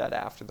can do that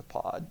after the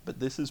pod. But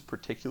this is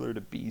particular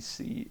to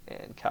BC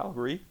and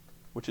Calgary,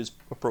 which is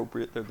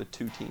appropriate. They're the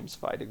 2 teams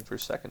fighting for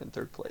second and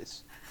third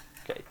place.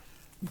 Okay.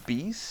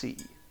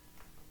 BC,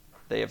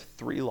 they have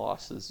 3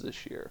 losses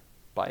this year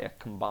by a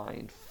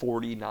combined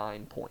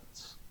 49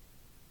 points.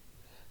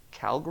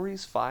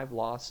 Calgary's 5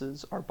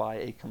 losses are by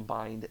a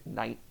combined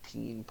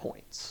 19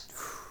 points.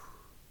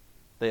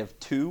 They have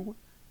 2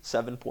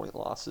 7-point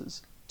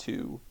losses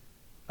to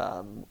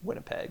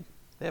Winnipeg.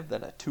 They have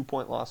then a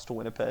 2-point loss to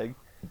Winnipeg,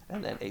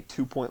 and then a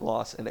 2-point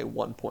loss and a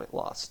 1-point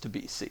loss to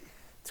BC.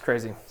 It's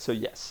crazy. So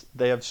yes,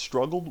 they have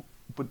struggled,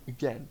 but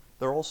again,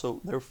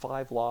 their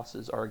 5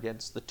 losses are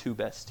against the 2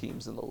 best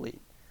teams in the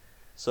league.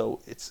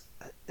 So it's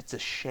a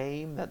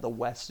shame that the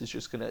West is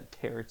just going to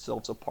tear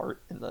itself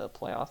apart in the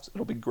playoffs.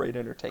 It'll be great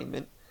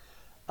entertainment,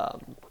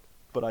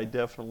 but I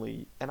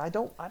definitely I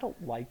don't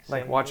like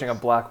watching a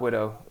Black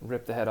Widow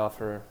rip the head off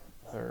her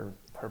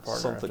partner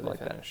something after like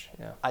they finish.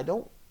 that. Yeah, I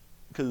don't,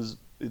 because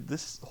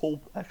this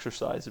whole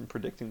exercise in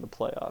predicting the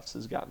playoffs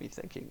has got me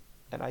thinking,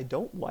 and I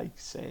don't like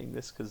saying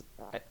this because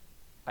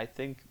I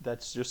think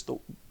that's just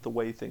the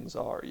way things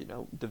are. You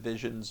know,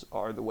 divisions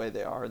are the way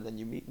they are, and then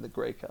you meet in the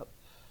Grey Cup.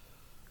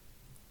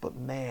 But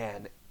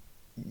man,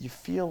 you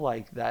feel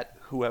like that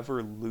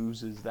whoever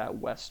loses that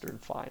Western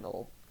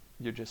final,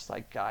 you're just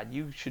like, God,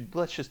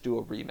 let's just do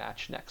a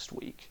rematch next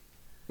week.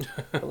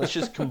 Let's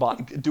just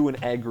do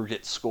an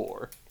aggregate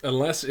score.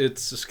 Unless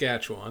it's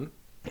Saskatchewan.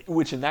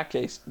 Which in that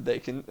case, they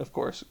can, of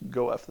course,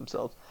 go F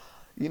themselves.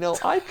 You know,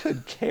 I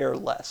could care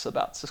less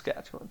about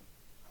Saskatchewan.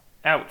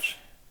 Ouch.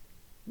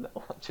 No,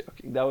 I'm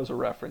joking. That was a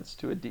reference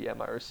to a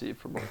DM I received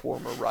from a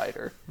former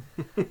writer.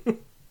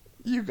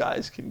 You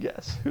guys can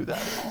guess who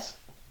that is.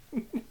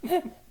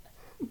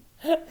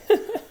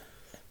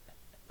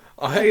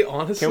 I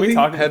honestly can we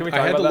talk had to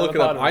look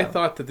it up. No? I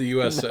thought that the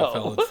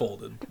USFL had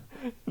folded.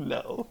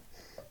 No,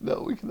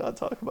 we cannot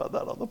talk about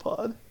that on the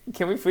pod.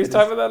 Can we please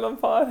talk about that on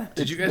the pod?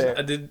 Did you guys?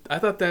 I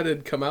thought that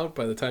had come out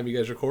by the time you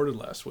guys recorded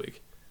last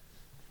week.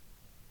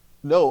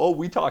 No,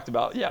 we talked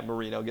about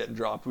Marino getting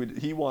dropped.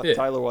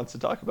 Tyler wants to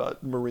talk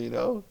about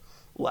Marino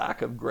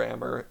lack of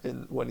grammar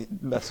when he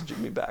messaging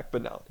me back,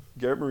 but no,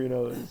 Garrett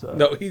Marino is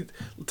no.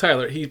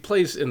 Tyler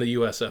plays in the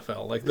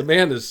USFL. Like the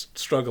man is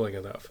struggling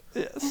enough.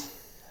 Yes.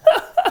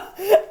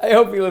 I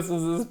hope he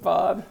listens to this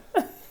pod.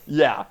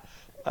 Yeah,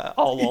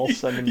 I'll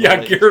send him.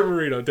 Garrett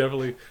Marino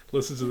definitely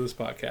listens to this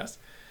podcast.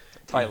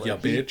 Tyler,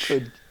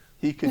 bitch.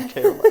 He could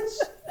care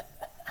less.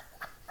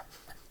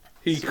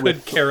 He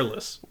could care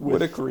less. You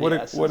got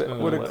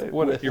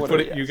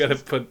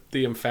to put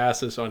the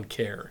emphasis on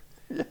care.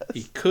 Yes.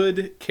 He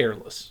could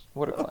careless.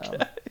 What a clown.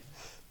 Okay.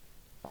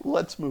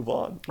 Let's move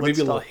on. Maybe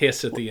a little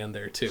hiss at the end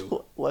there,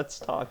 too. Let's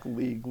talk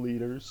league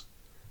leaders.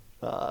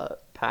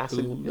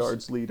 Passing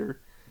yards leader.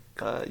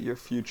 Your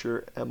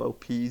future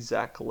MOP,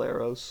 Zach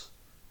Caleros,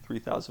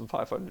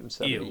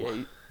 3,578.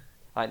 Ew.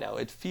 I know.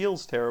 It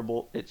feels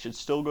terrible. It should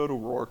still go to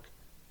Rourke,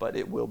 but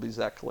it will be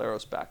Zach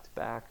Caleros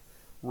back-to-back.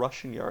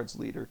 Rushing yards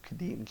leader,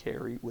 Kadeem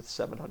Carey with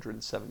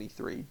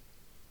 773.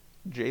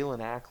 Jalen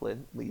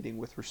Acklin leading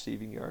with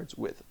receiving yards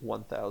with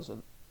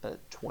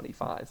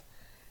 1,025.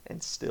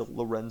 And still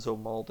Lorenzo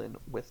Malden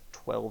with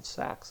 12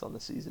 sacks on the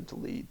season to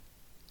lead.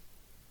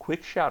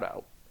 Quick shout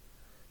out,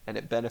 and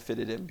it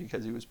benefited him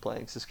because he was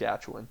playing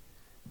Saskatchewan.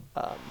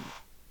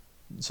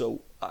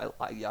 So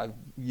I've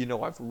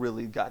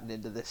really gotten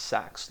into this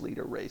sacks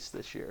leader race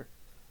this year,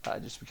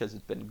 just because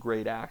it's been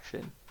great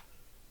action.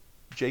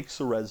 Jake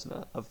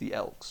Ceresna of the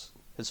Elks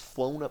has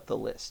flown up the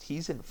list.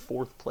 He's in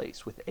 4th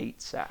place with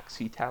 8 sacks.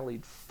 He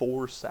tallied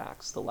 4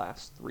 sacks the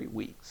last 3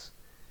 weeks.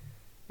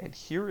 And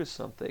here is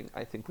something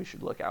I think we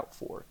should look out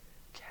for.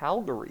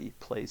 Calgary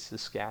plays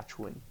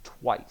Saskatchewan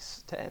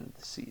twice to end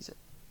the season.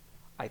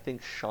 I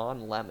think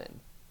Sean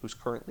Lemon, who's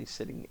currently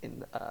sitting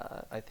in,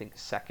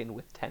 2nd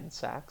with 10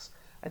 sacks,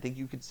 I think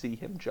you could see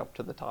him jump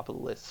to the top of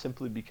the list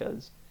simply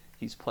because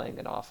he's playing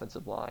an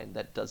offensive line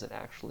that doesn't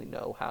actually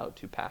know how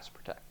to pass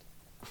protect.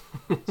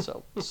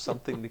 So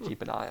something to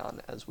keep an eye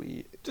on as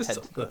we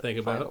head to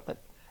the final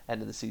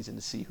end of the season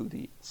to see who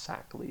the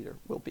sack leader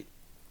will be.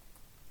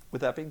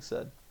 With that being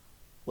said,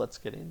 let's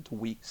get into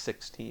Week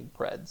 16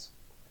 Preds.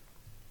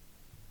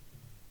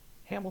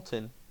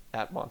 Hamilton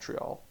at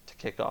Montreal to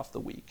kick off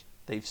the week.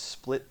 They've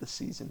split the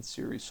season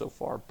series so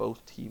far,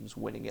 both teams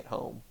winning at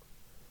home.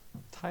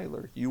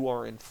 Tyler, you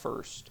are in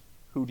first.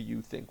 Who do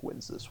you think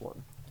wins this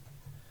one?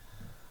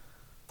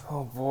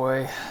 Oh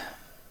boy.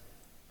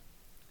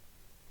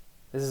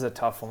 This is a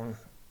tough one.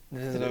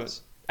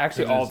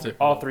 Actually,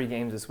 all 3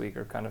 games this week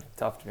are kind of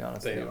tough, to be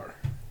honest. They are.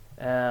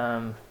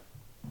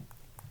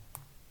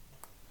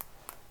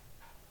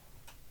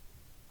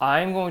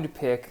 I'm going to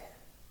pick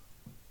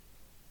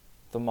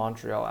the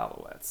Montreal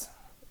Alouettes.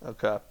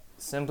 Okay.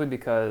 Simply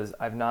because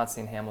I've not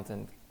seen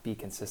Hamilton be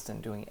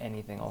consistent doing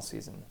anything all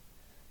season.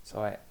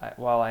 So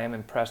while I am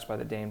impressed by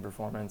the Dane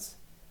performance,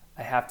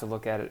 I have to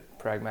look at it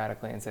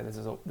pragmatically and say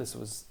this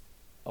was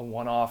a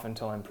one-off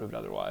until I'm proved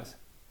otherwise.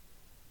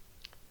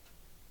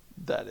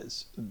 That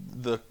is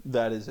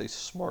a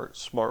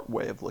smart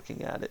way of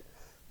looking at it.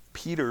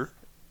 Peter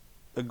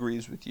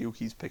agrees with you.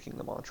 He's picking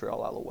the Montreal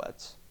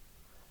Alouettes.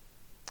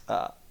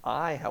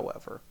 I,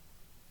 however,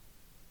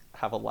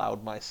 have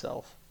allowed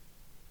myself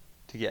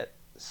to get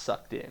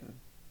sucked in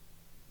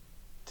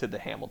to the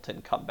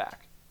Hamilton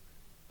comeback.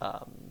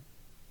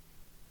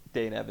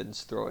 Dane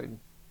Evans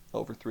throwing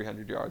over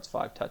 300 yards,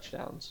 5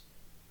 touchdowns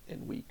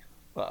in week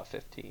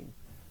 15.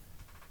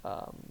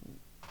 I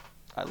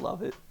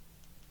love it.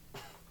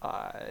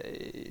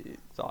 I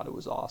thought it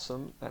was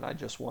awesome, and I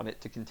just want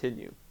it to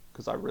continue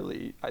because I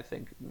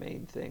think the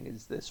main thing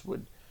is this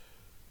would,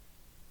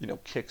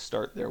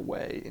 kickstart their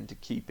way into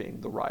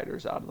keeping the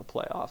Riders out of the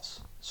playoffs.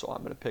 So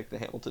I'm going to pick the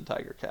Hamilton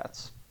Tiger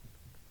Cats.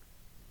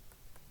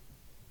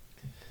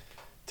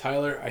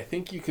 Tyler, I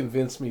think you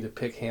convinced me to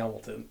pick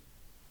Hamilton.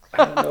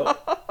 I don't know.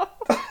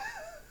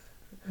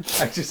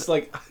 I just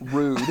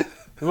rude.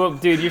 Well,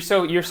 dude, you're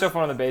so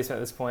far in the basement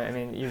at this point. I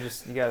mean, you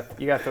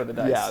gotta throw the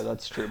dice. Yeah,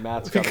 that's true.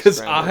 Matt's because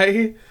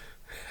I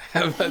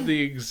have had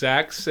the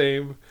exact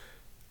same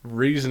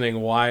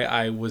reasoning why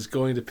I was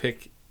going to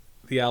pick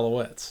the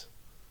Alouettes.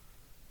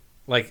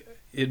 I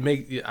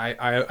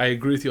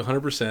agree with you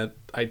 100%.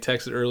 I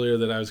texted earlier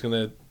that I was going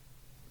to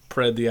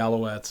pred the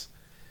Alouettes,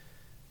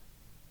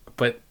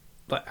 but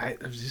I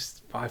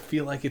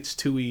feel like it's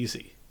too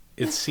easy.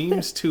 It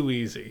seems too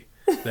easy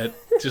that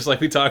just like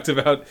we talked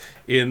about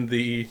in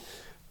the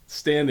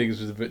standings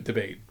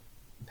debate,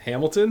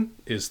 Hamilton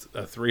is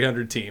a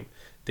 300 team.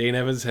 Dane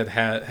Evans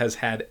has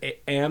had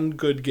an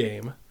good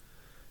game,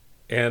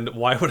 and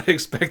why would I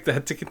expect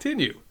that to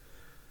continue?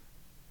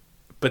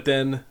 But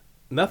then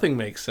nothing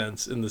makes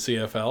sense in the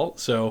CFL.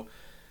 So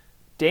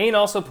Dane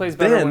also plays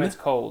better when it's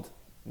cold.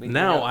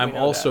 Now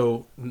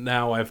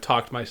I've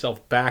talked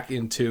myself back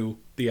into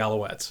the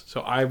Alouettes,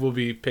 so I will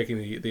be picking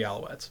the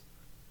Alouettes.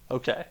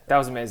 Okay, that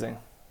was amazing.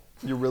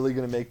 You're really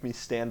gonna make me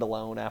stand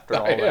alone after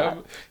all that?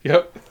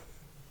 Yep.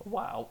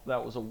 Wow,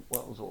 that was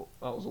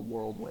a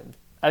whirlwind.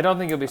 I don't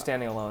think you'll be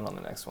standing alone on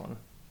the next one.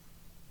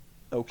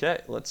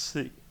 Okay, let's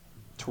see.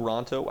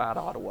 Toronto at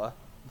Ottawa.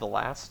 The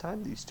last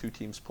time these two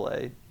teams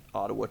played,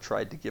 Ottawa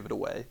tried to give it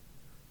away.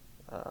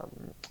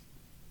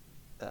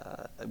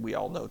 We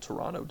all know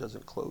Toronto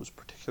doesn't close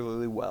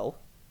particularly well.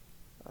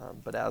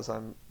 But as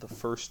I'm the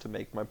first to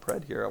make my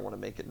pred here, I want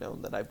to make it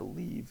known that I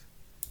believe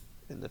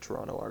in the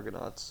Toronto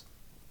Argonauts.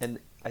 And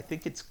I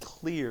think it's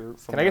clear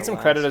from Can I get some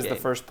credit as the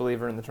first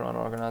believer in the Toronto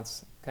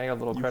Argonauts? Can I get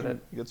a little credit?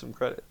 You get some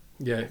credit.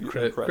 Yeah,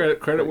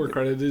 credit where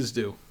credit is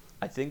due.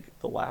 I think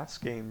the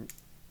last game,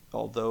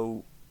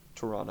 although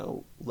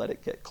Toronto let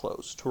it get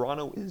close,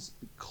 Toronto is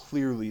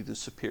clearly the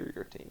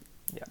superior team.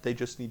 Yeah. They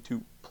just need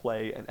to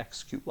play and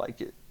execute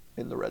like it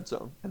in the red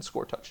zone and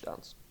score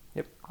touchdowns.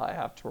 Yep. I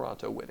have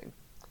Toronto winning.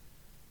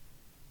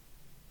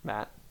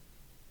 Matt?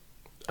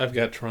 I've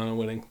got Toronto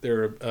winning.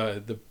 They're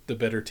the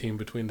better team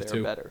between the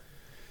two. They're better.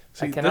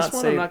 See, this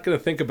one I'm not going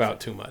to think about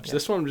too much. Yeah.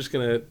 This one I'm just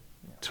going to...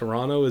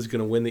 Toronto is going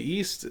to win the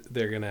East.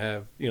 They're going to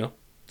have,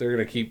 they're going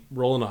to keep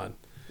rolling on.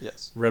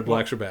 Yes. Red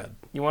Blacks are bad.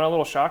 You want a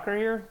little shocker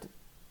here?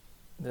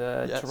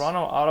 The Yes.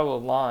 Toronto-Ottawa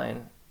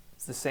line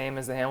is the same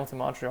as the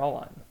Hamilton-Montreal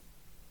line.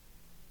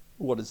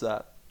 What is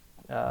that?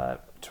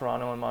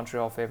 Toronto and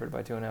Montreal favored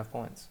by 2.5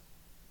 points.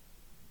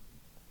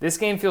 This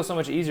game feels so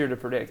much easier to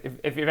predict.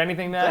 If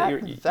anything,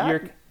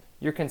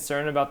 you're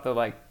concerned about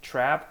the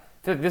trap.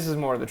 I feel like this is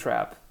more of the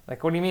trap.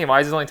 Like, what do you mean?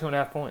 Why is it only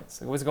 2.5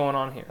 points? Like, what's going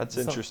on here? That's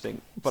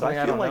interesting. But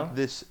I feel like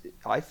this.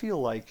 I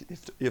feel like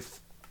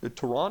if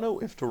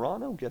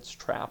Toronto gets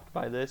trapped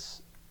by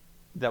this,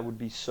 that would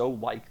be so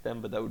like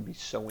them, but that would be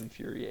so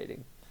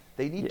infuriating.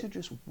 They need to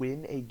just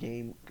win a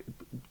game,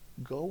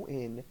 go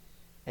in,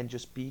 and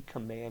just be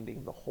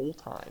commanding the whole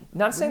time.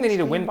 Not saying they need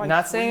to win.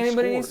 Not saying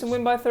anybody needs to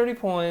win by 30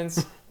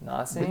 points.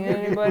 Not saying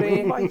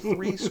anybody win by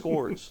 3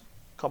 scores.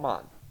 Come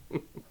on.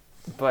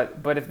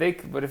 But if they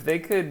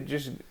could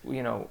just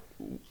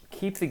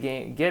keep the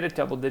game, get a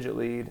double-digit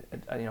lead,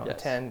 a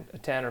 10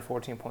 or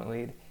 14-point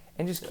lead,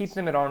 and just keep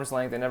them at arm's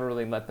length and never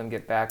really let them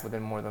get back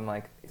within more than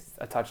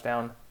a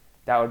touchdown,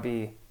 that would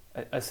be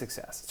a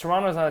success.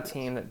 Toronto's not a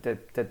team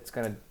that's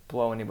going to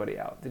blow anybody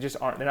out. They just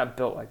aren't. They're not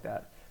built like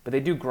that. But they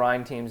do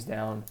grind teams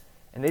down,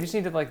 and they just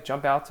need to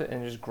jump out to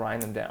and just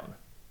grind them down.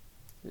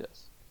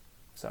 Yes.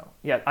 So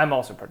yeah, I'm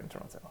also predicting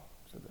Toronto.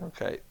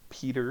 Okay,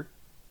 Peter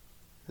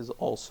is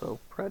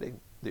also predicting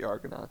the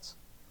Argonauts.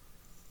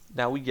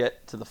 Now we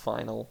get to the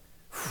final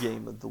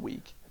game of the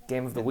week.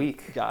 Game of the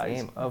week,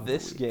 guys.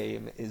 This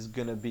game is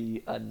gonna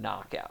be a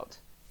knockout.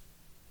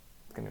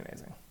 It's gonna be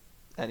amazing.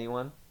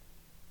 Anyone?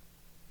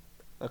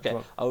 Okay,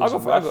 Well, I was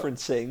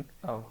referencing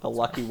the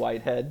Lucky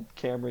Whitehead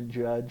Cameron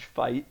Judge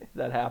fight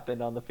that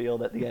happened on the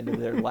field at the end of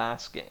their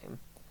last game,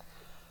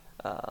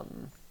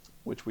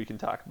 which we can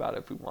talk about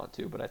if we want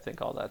to, but I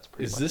think all that's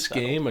pretty much settled. Is this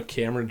game a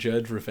Cameron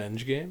Judge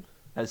revenge game?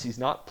 As he's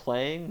not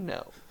playing,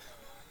 no.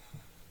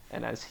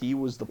 And as he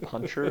was the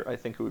puncher, I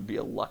think it would be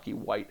a Lucky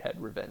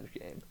Whitehead revenge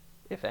game,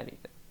 if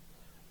anything.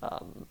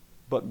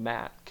 But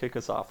Matt, kick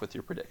us off with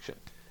your prediction.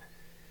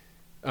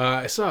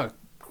 I saw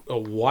a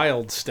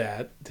wild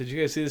stat. Did you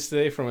guys see this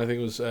today from, I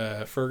think it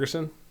was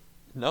Ferguson?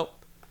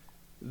 Nope.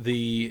 Let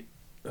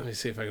me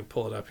see if I can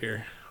pull it up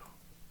here.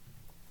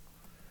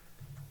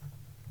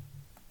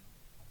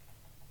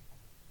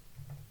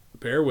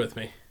 Bear with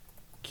me.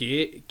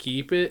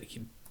 Keep it.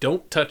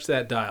 Don't touch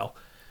that dial.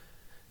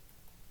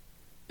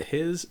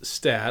 His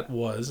stat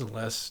was,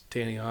 unless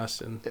Danny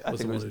Austin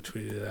was the one who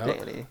tweeted it out.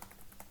 Danny.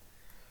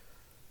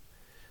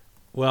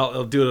 Well,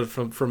 I'll do it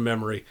from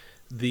memory.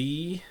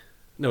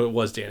 No, it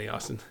was Danny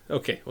Austin.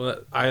 Okay,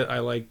 well, I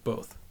like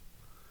both.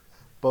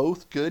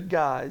 Both good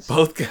guys.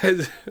 Both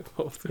guys,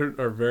 both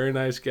are very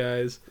nice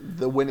guys.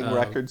 The winning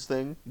records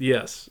thing?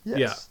 Yes.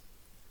 Yeah.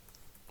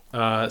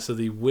 So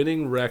the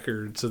winning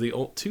record, so the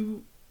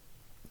two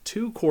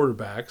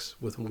quarterbacks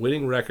with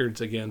winning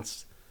records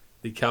against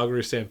the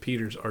Calgary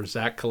Stampeders are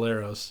Zach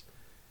Collaros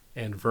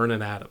and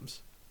Vernon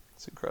Adams.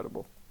 It's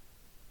incredible.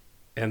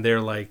 And they're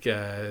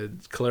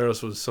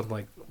Collaros was something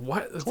like,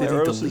 what?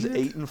 Collaros is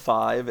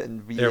 8-5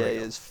 and VA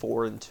is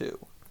 4-2.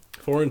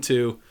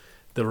 4-2.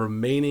 The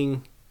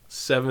remaining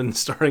 7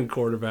 starting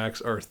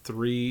quarterbacks are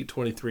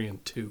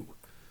 3-23-2.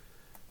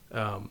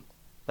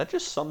 That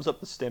just sums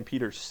up the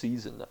Stampeders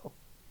season, though.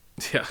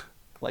 Yeah.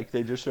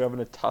 They just are having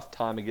a tough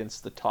time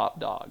against the top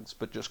dogs,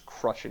 but just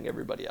crushing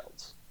everybody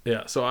else.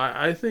 Yeah, so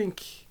I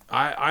think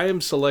I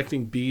am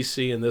selecting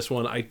BC in this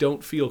one. I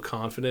don't feel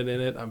confident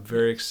in it. I'm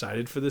very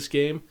excited for this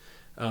game.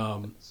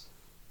 I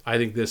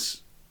think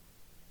this.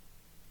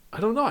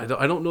 I don't know.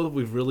 I don't know that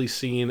we've really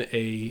seen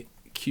a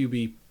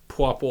QB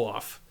pop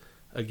off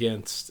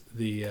against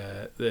the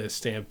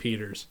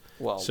Stampeders.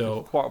 Well,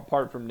 so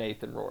apart from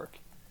Nathan Rourke,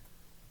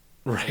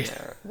 right?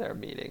 Their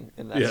meeting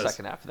in that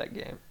second half of that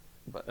game,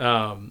 but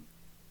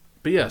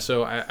yeah.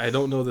 So I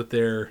don't know that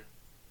they're.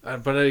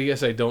 But I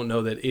guess I don't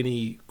know that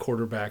any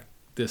quarterback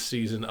this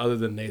season, other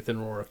than Nathan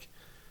Rourke,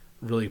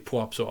 really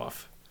pops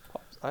off.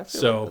 I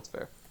feel like that's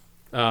fair.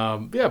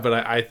 Yeah, but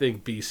I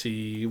think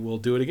BC will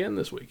do it again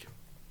this week.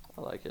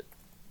 I like it.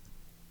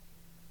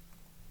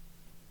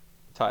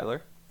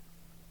 Tyler?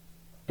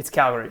 It's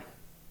Calgary.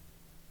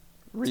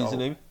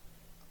 Reasoning? So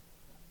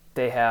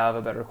they have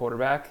a better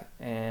quarterback,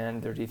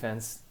 and their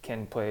defense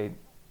can play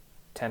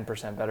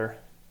 10% better.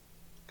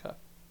 Okay.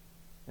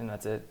 And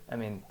that's it. I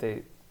mean,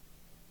 they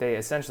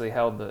essentially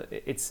held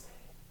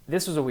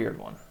this was a weird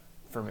one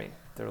for me,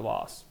 their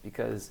loss,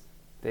 because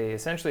they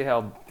essentially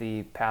held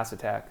the pass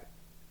attack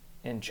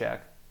in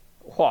check.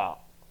 Wow.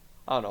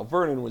 I don't know.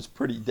 Vernon was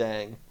pretty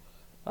dang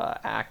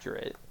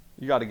accurate.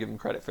 You got to give him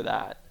credit for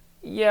that.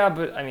 Yeah,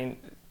 but I mean,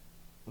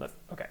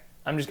 okay.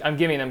 I'm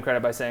giving them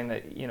credit by saying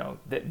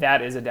that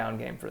that is a down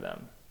game for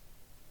them.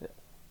 Yeah.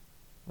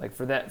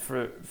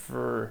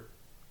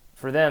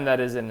 For them that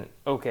is an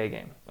okay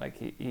game.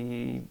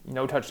 He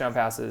no touchdown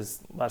passes,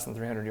 less than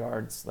 300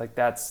 yards.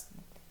 That's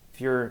if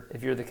you're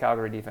the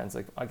Calgary defense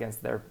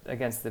against the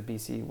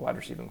BC wide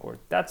receiving corps,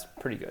 that's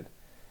pretty good.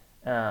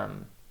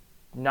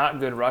 Not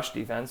good rush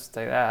defense, I'll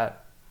tell you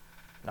that.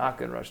 Not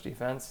good rush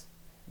defense.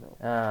 No.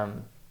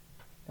 And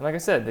like I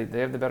said, they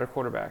have the better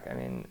quarterback. I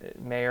mean,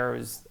 Mayer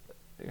is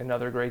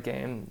another great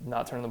game,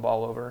 not turning the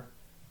ball over.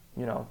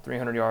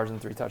 300 yards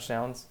and 3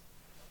 touchdowns.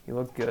 He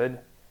looked good.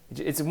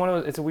 It's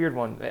a weird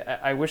one.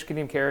 I wish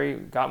Kadeem Carey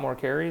got more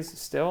carries.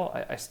 Still,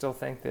 I still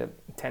think that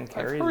 10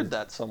 carries. I've heard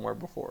that somewhere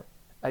before.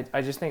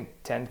 I just think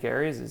 10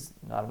 carries is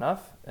not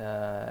enough.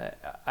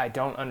 I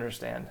don't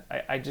understand.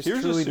 I just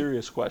Here's truly a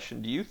serious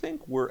question. Do you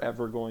think we're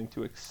ever going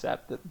to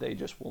accept that they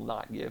just will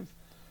not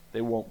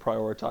they won't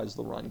prioritize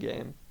the run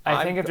game?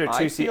 I think after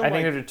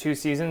after 2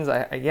 seasons,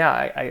 I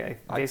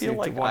basically feel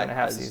like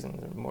 1.5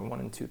 seasons, or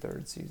 1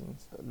 2/3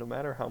 seasons. No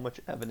matter how much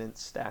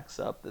evidence stacks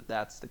up that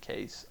that's the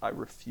case, I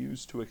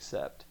refuse to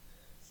accept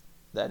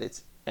that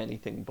it's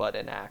anything but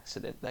an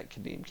accident that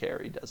Kadeem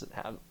Carey doesn't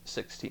have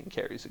 16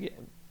 carries a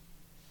game.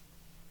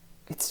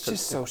 It's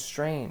just so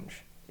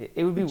strange.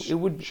 It would be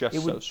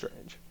so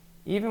strange.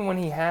 Even when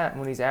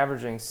he's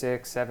averaging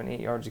 6, 7, 8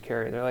 yards a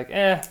carry, they're like,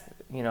 I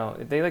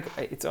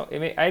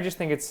just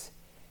think it's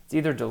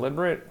either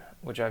deliberate,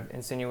 which I've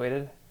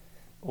insinuated,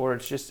 or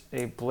it's just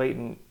a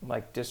blatant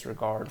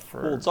disregard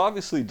for. Well, it's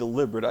obviously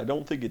deliberate. I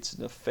don't think it's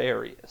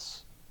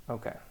nefarious.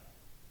 Okay.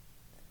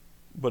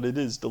 But it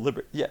is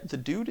deliberate. Yeah, the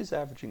dude is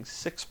averaging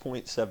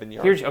 6.7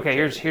 yards. Here's a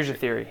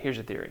theory. Here's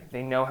a theory.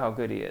 They know how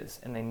good he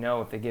is, and they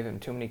know if they give him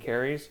too many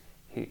carries,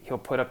 he'll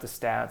put up the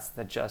stats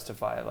that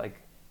justify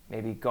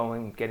maybe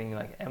getting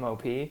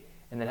MOP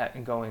and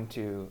then going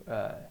to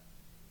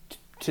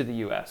the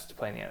U.S. to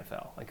play in the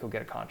NFL. He'll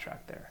get a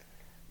contract there.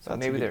 So That's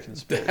maybe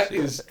that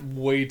is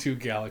way too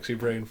galaxy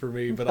brain for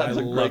me, but I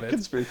love it.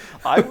 Conspiracy.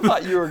 I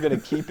thought you were going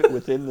to keep it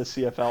within the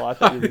CFL. I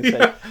thought you were going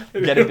to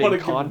say get a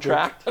big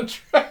contract.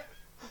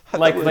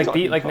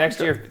 Next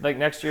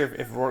year,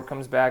 if Rourke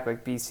comes back,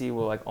 BC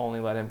will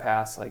only let him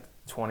pass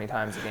 20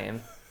 times a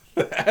game.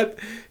 That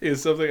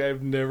is something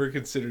I've never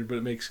considered, but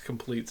it makes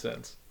complete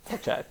sense.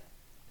 Okay,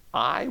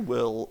 I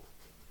will.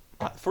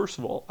 First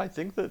of all, I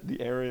think that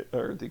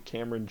the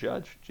Cameron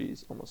Judge.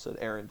 Geez, almost said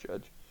Aaron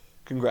Judge.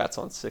 Congrats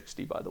on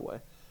 60, by the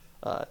way.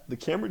 The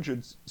Cameron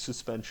Judge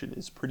suspension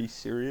is pretty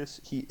serious.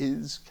 He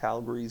is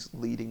Calgary's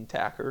leading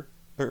tackler.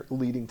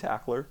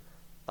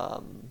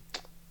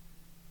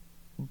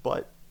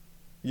 But,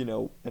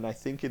 and I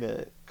think in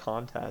a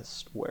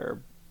contest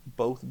where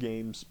both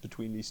games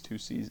between these two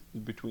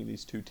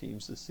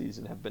teams this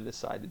season have been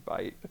decided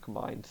by a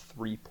combined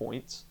 3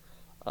 points,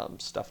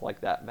 stuff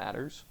like that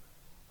matters.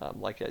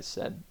 Like I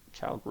said,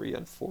 Calgary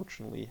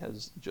unfortunately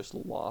has just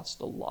lost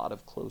a lot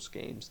of close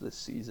games this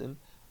season,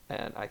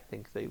 and I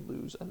think they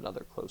lose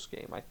another close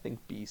game. I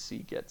think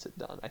BC gets it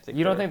done.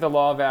 You don't think the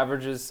law of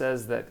averages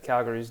says that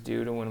Calgary's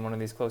due to win one of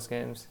these close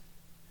games?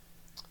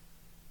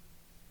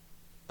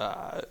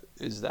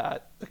 Is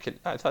that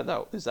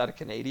a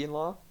Canadian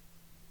law?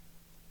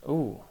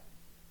 Ooh.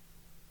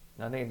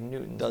 I think it's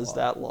Newton's Does law.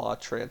 that law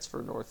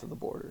transfer north of the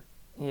border?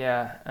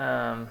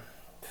 Yeah.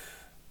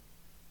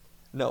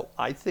 No,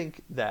 I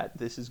think that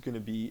this is going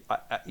to be,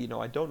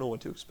 I don't know what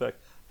to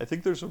expect. I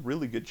think there's a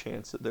really good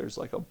chance that there's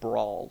a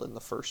brawl in the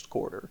first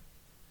quarter.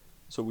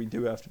 So we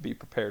do have to be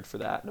prepared for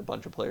that and a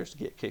bunch of players to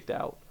get kicked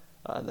out,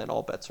 and then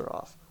all bets are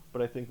off.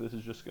 But I think this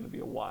is just going to be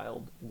a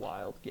wild,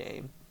 wild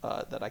game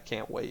that I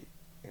can't wait.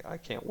 I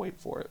can't wait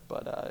for it,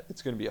 but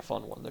it's going to be a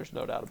fun one. There's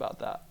no doubt about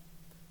that.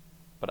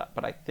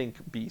 But I think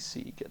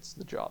BC gets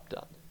the job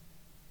done.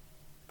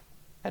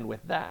 And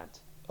with that,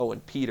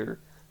 and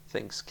Peter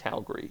thinks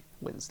Calgary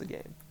wins the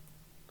game.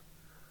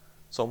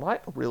 So am I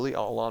really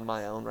all on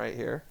my own right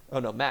here? Oh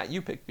no, Matt,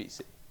 you picked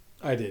BC.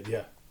 I did,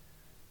 yeah.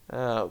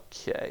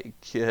 Okay,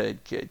 good.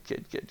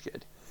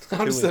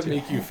 How does that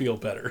make you feel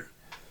better?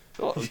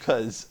 Well,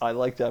 because I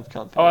like to have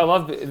company. Oh, I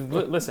love it.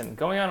 Listen,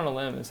 going out on a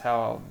limb is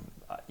how,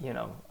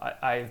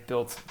 I've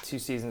built 2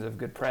 seasons of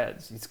good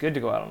Preds. It's good to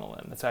go out on a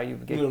limb. That's how you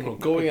get. No,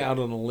 going out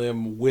on a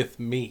limb with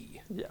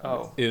me.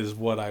 Yeah. Is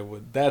what I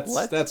would.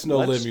 That's no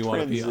limb you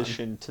want to be on. Let's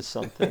transition to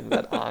something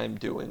that I'm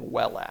doing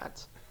well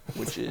at,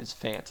 which is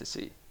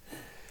fantasy.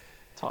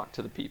 Talk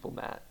to the people,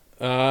 Matt.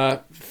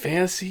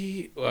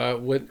 Fantasy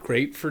went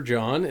great for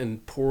John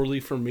and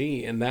poorly for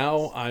me, and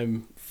now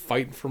I'm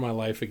fighting for my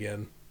life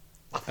again.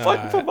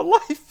 Fighting for my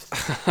life.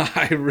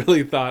 I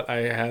really thought I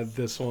had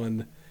this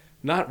one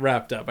not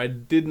wrapped up. I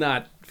did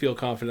not feel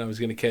confident I was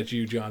going to catch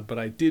you, John, but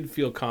I did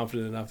feel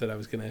confident enough that I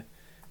was going to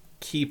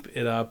keep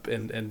it up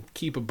and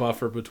keep a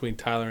buffer between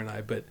Tyler and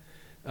I. But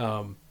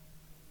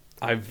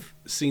I've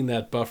seen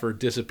that buffer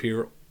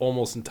disappear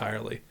almost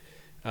entirely.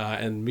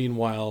 And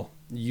meanwhile,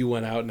 you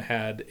went out and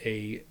had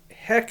a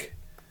heck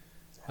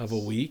of a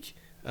week.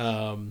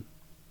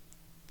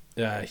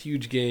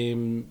 Huge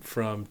game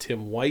from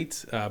Tim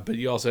White, but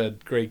you also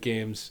had great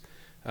games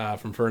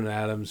from Vernon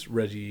Adams,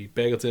 Reggie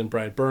Begelton,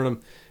 Brian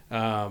Burnham.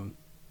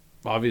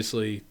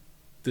 Obviously,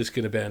 this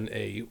could have been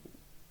a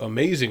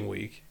amazing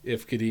week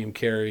if Kadeem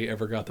Carey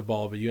ever got the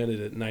ball, but you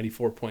ended at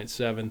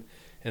 94.7, and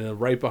then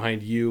right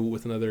behind you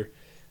with another.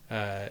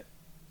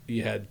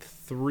 You had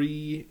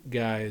 3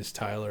 guys,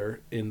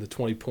 Tyler, in the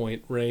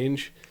 20-point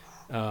range,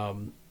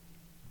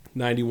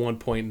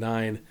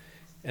 91.9,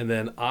 and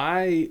then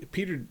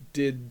Peter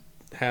did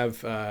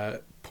have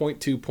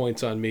 0.2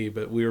 points on me,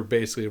 but we were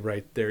basically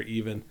right there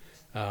even,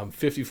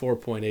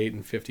 54.8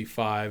 and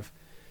 55.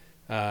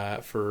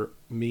 for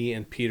me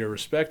and Peter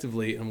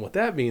respectively. And what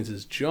that means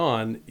is,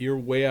 John, you're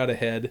way out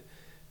ahead.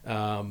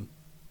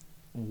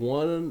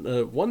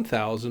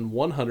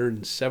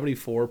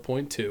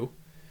 1,174.2.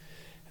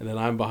 And then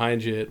I'm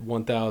behind you at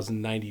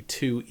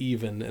 1,092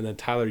 even. And then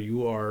Tyler,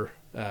 you are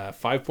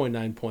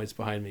 5.9 points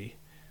behind me,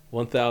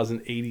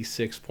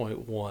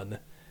 1,086.1.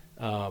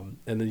 And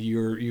then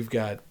you've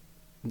got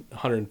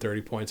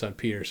 130 points on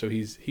Peter, so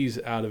he's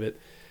out of it.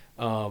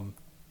 But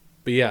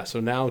yeah, so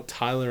now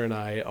Tyler and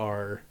I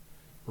are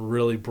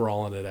really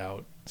brawling it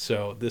out.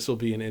 So this will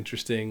be an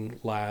interesting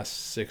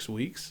last 6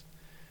 weeks.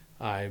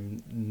 I'm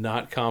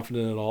not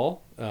confident at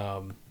all.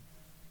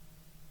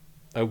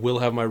 I will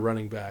have my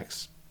running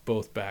backs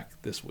both back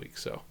this week,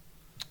 so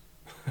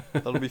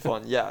that'll be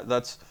fun. Yeah,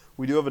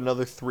 we do have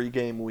another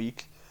 3-game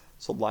week.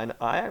 So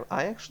I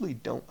actually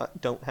don't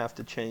have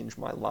to change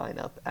my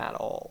lineup at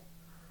all,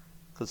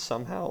 because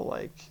somehow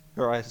I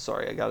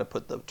got to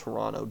put the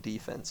Toronto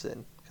defense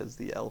in because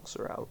the Elks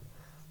are out.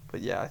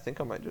 But yeah, I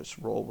think I might just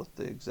roll with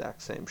the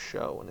exact same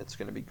show, and it's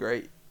going to be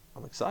great.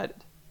 I'm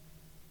excited.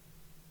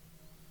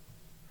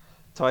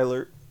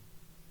 Tyler,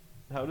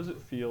 how does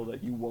it feel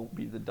that you won't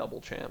be the double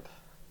champ?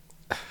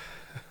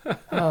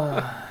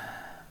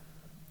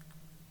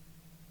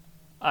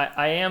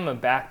 I am a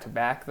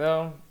back-to-back,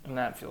 though, and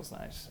that feels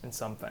nice in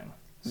something.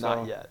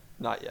 So,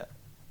 Not yet.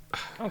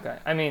 Okay.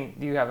 I mean,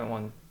 you haven't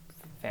won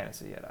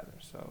fantasy yet either,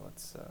 so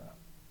let's...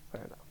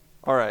 Fair enough.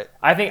 All right.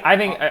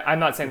 I'm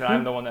not saying that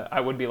I'm the one that I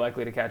would be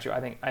likely to catch you.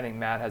 I think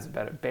Matt has a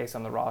better... Based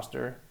on the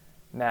roster,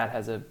 Matt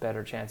has a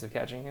better chance of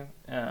catching you.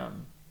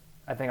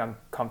 I think I'm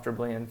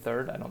comfortably in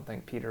third. I don't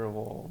think Peter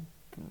will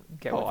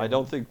get I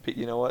don't think...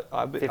 You know what?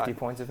 50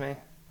 points of me.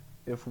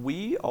 If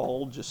we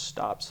all just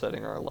stopped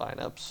setting our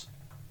lineups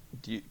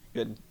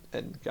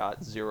and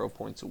got 0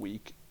 points a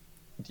week,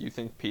 do you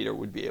think Peter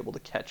would be able to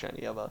catch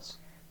any of us?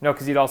 No,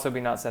 because he'd also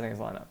be not setting his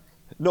lineup.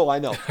 No, I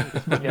know.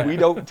 Yeah. We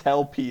don't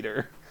tell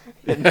Peter.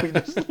 And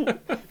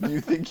do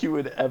you think he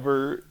would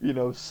ever,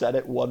 set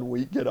it 1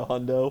 week, get a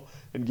hundo,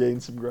 and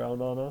gain some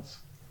ground on us?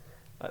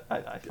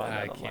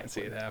 I can't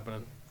see it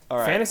happening. All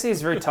right. Fantasy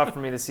is very tough for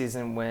me this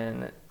season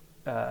when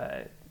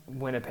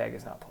Winnipeg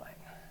is not playing.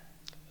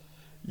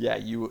 Yeah,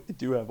 you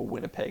do have a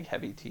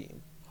Winnipeg-heavy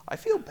team. I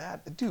feel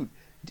bad. Dude,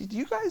 did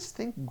you guys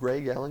think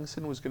Greg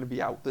Ellingson was going to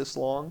be out this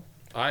long?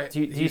 Do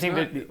you think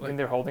that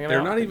they're holding him out?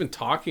 They're not even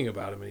talking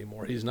about him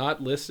anymore. He's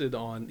not listed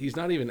on... He's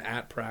not even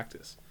at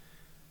practice.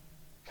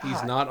 God.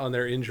 He's not on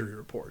their injury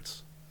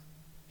reports.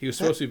 He was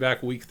supposed to be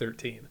back week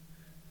 13.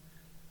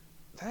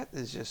 That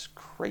is just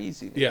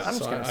crazy. Yeah, I'm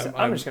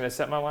just going to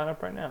set my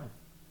lineup right now.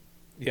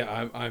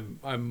 Yeah,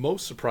 I'm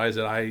most surprised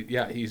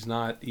that he's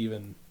not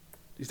even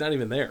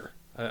there.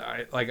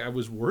 I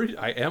was worried.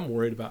 I am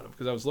worried about him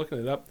because I was looking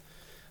it up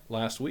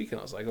last week and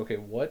I was like, okay,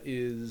 what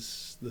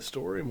is the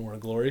story? More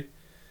glory.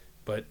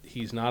 But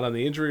he's not on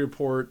the injury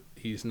report.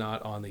 He's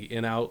not on the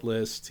in-out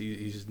list.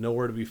 He's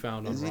nowhere to be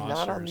found on rosters. Is he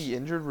not on the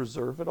injured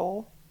reserve at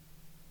all?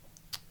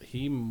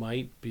 He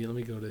might be. Let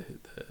me go to the...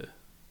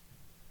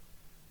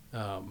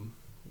 let me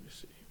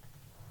see.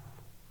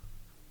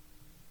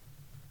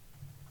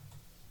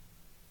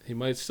 He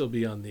might still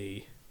be on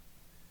the...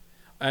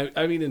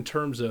 I mean, in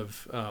terms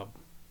of... I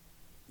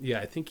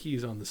think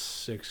he's on the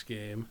 6th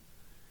game.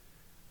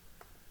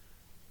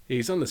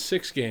 He's on the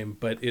 6th game,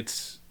 but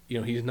it's...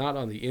 he's not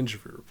on the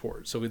injury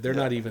report, so they're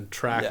not even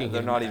tracking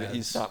him.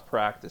 He's not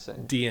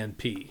practicing.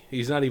 DNP.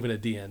 He's not even a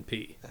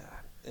DNP.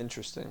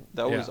 Interesting.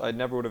 I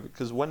never would have...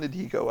 Because when did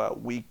he go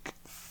out? Week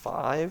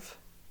 5?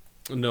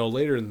 No,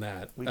 later than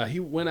that. He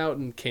went out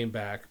and came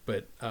back,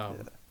 but I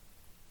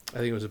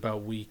think it was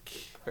about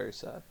week... Very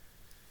sad.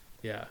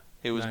 Yeah.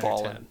 He was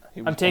balling.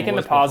 I'm taking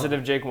the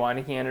positive Jake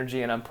Weineke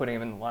energy, and I'm putting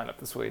him in the lineup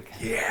this week.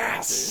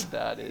 Yes! Dude,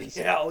 that is...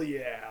 Hell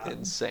yeah!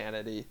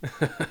 Insanity.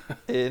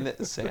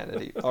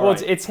 Insanity.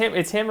 It's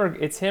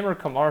him or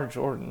Kamar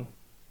Jordan.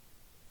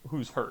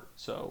 Who's hurt,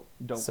 so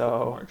don't put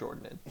Kamar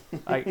Jordan in.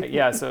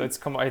 So it's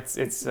Kamar. I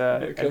think it's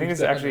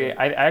actually...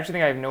 I actually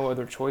think I have no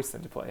other choice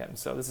than to play him,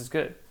 so this is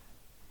good.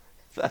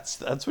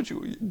 That's what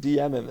you...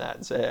 DM him that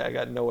and say, hey, I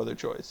got no other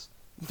choice.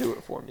 Do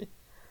it for me.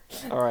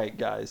 All right,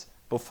 guys.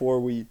 Before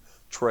we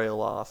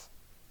trail off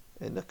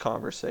in the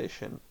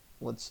conversation,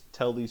 let's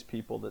tell these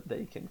people that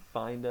they can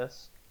find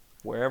us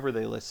wherever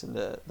they listen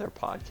to their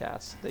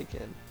podcasts. They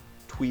can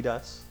tweet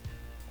us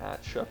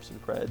at Shups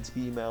and Preds,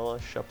 email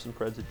us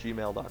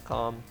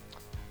shupsandpreds@gmail.com.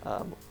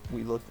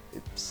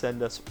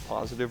 Send us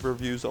positive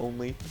reviews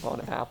only on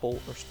Apple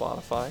or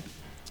Spotify,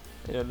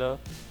 and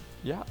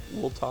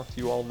we'll talk to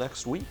you all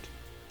next week.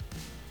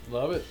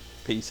 Love it.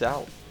 Peace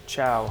out.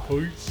 Ciao.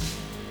 Peace.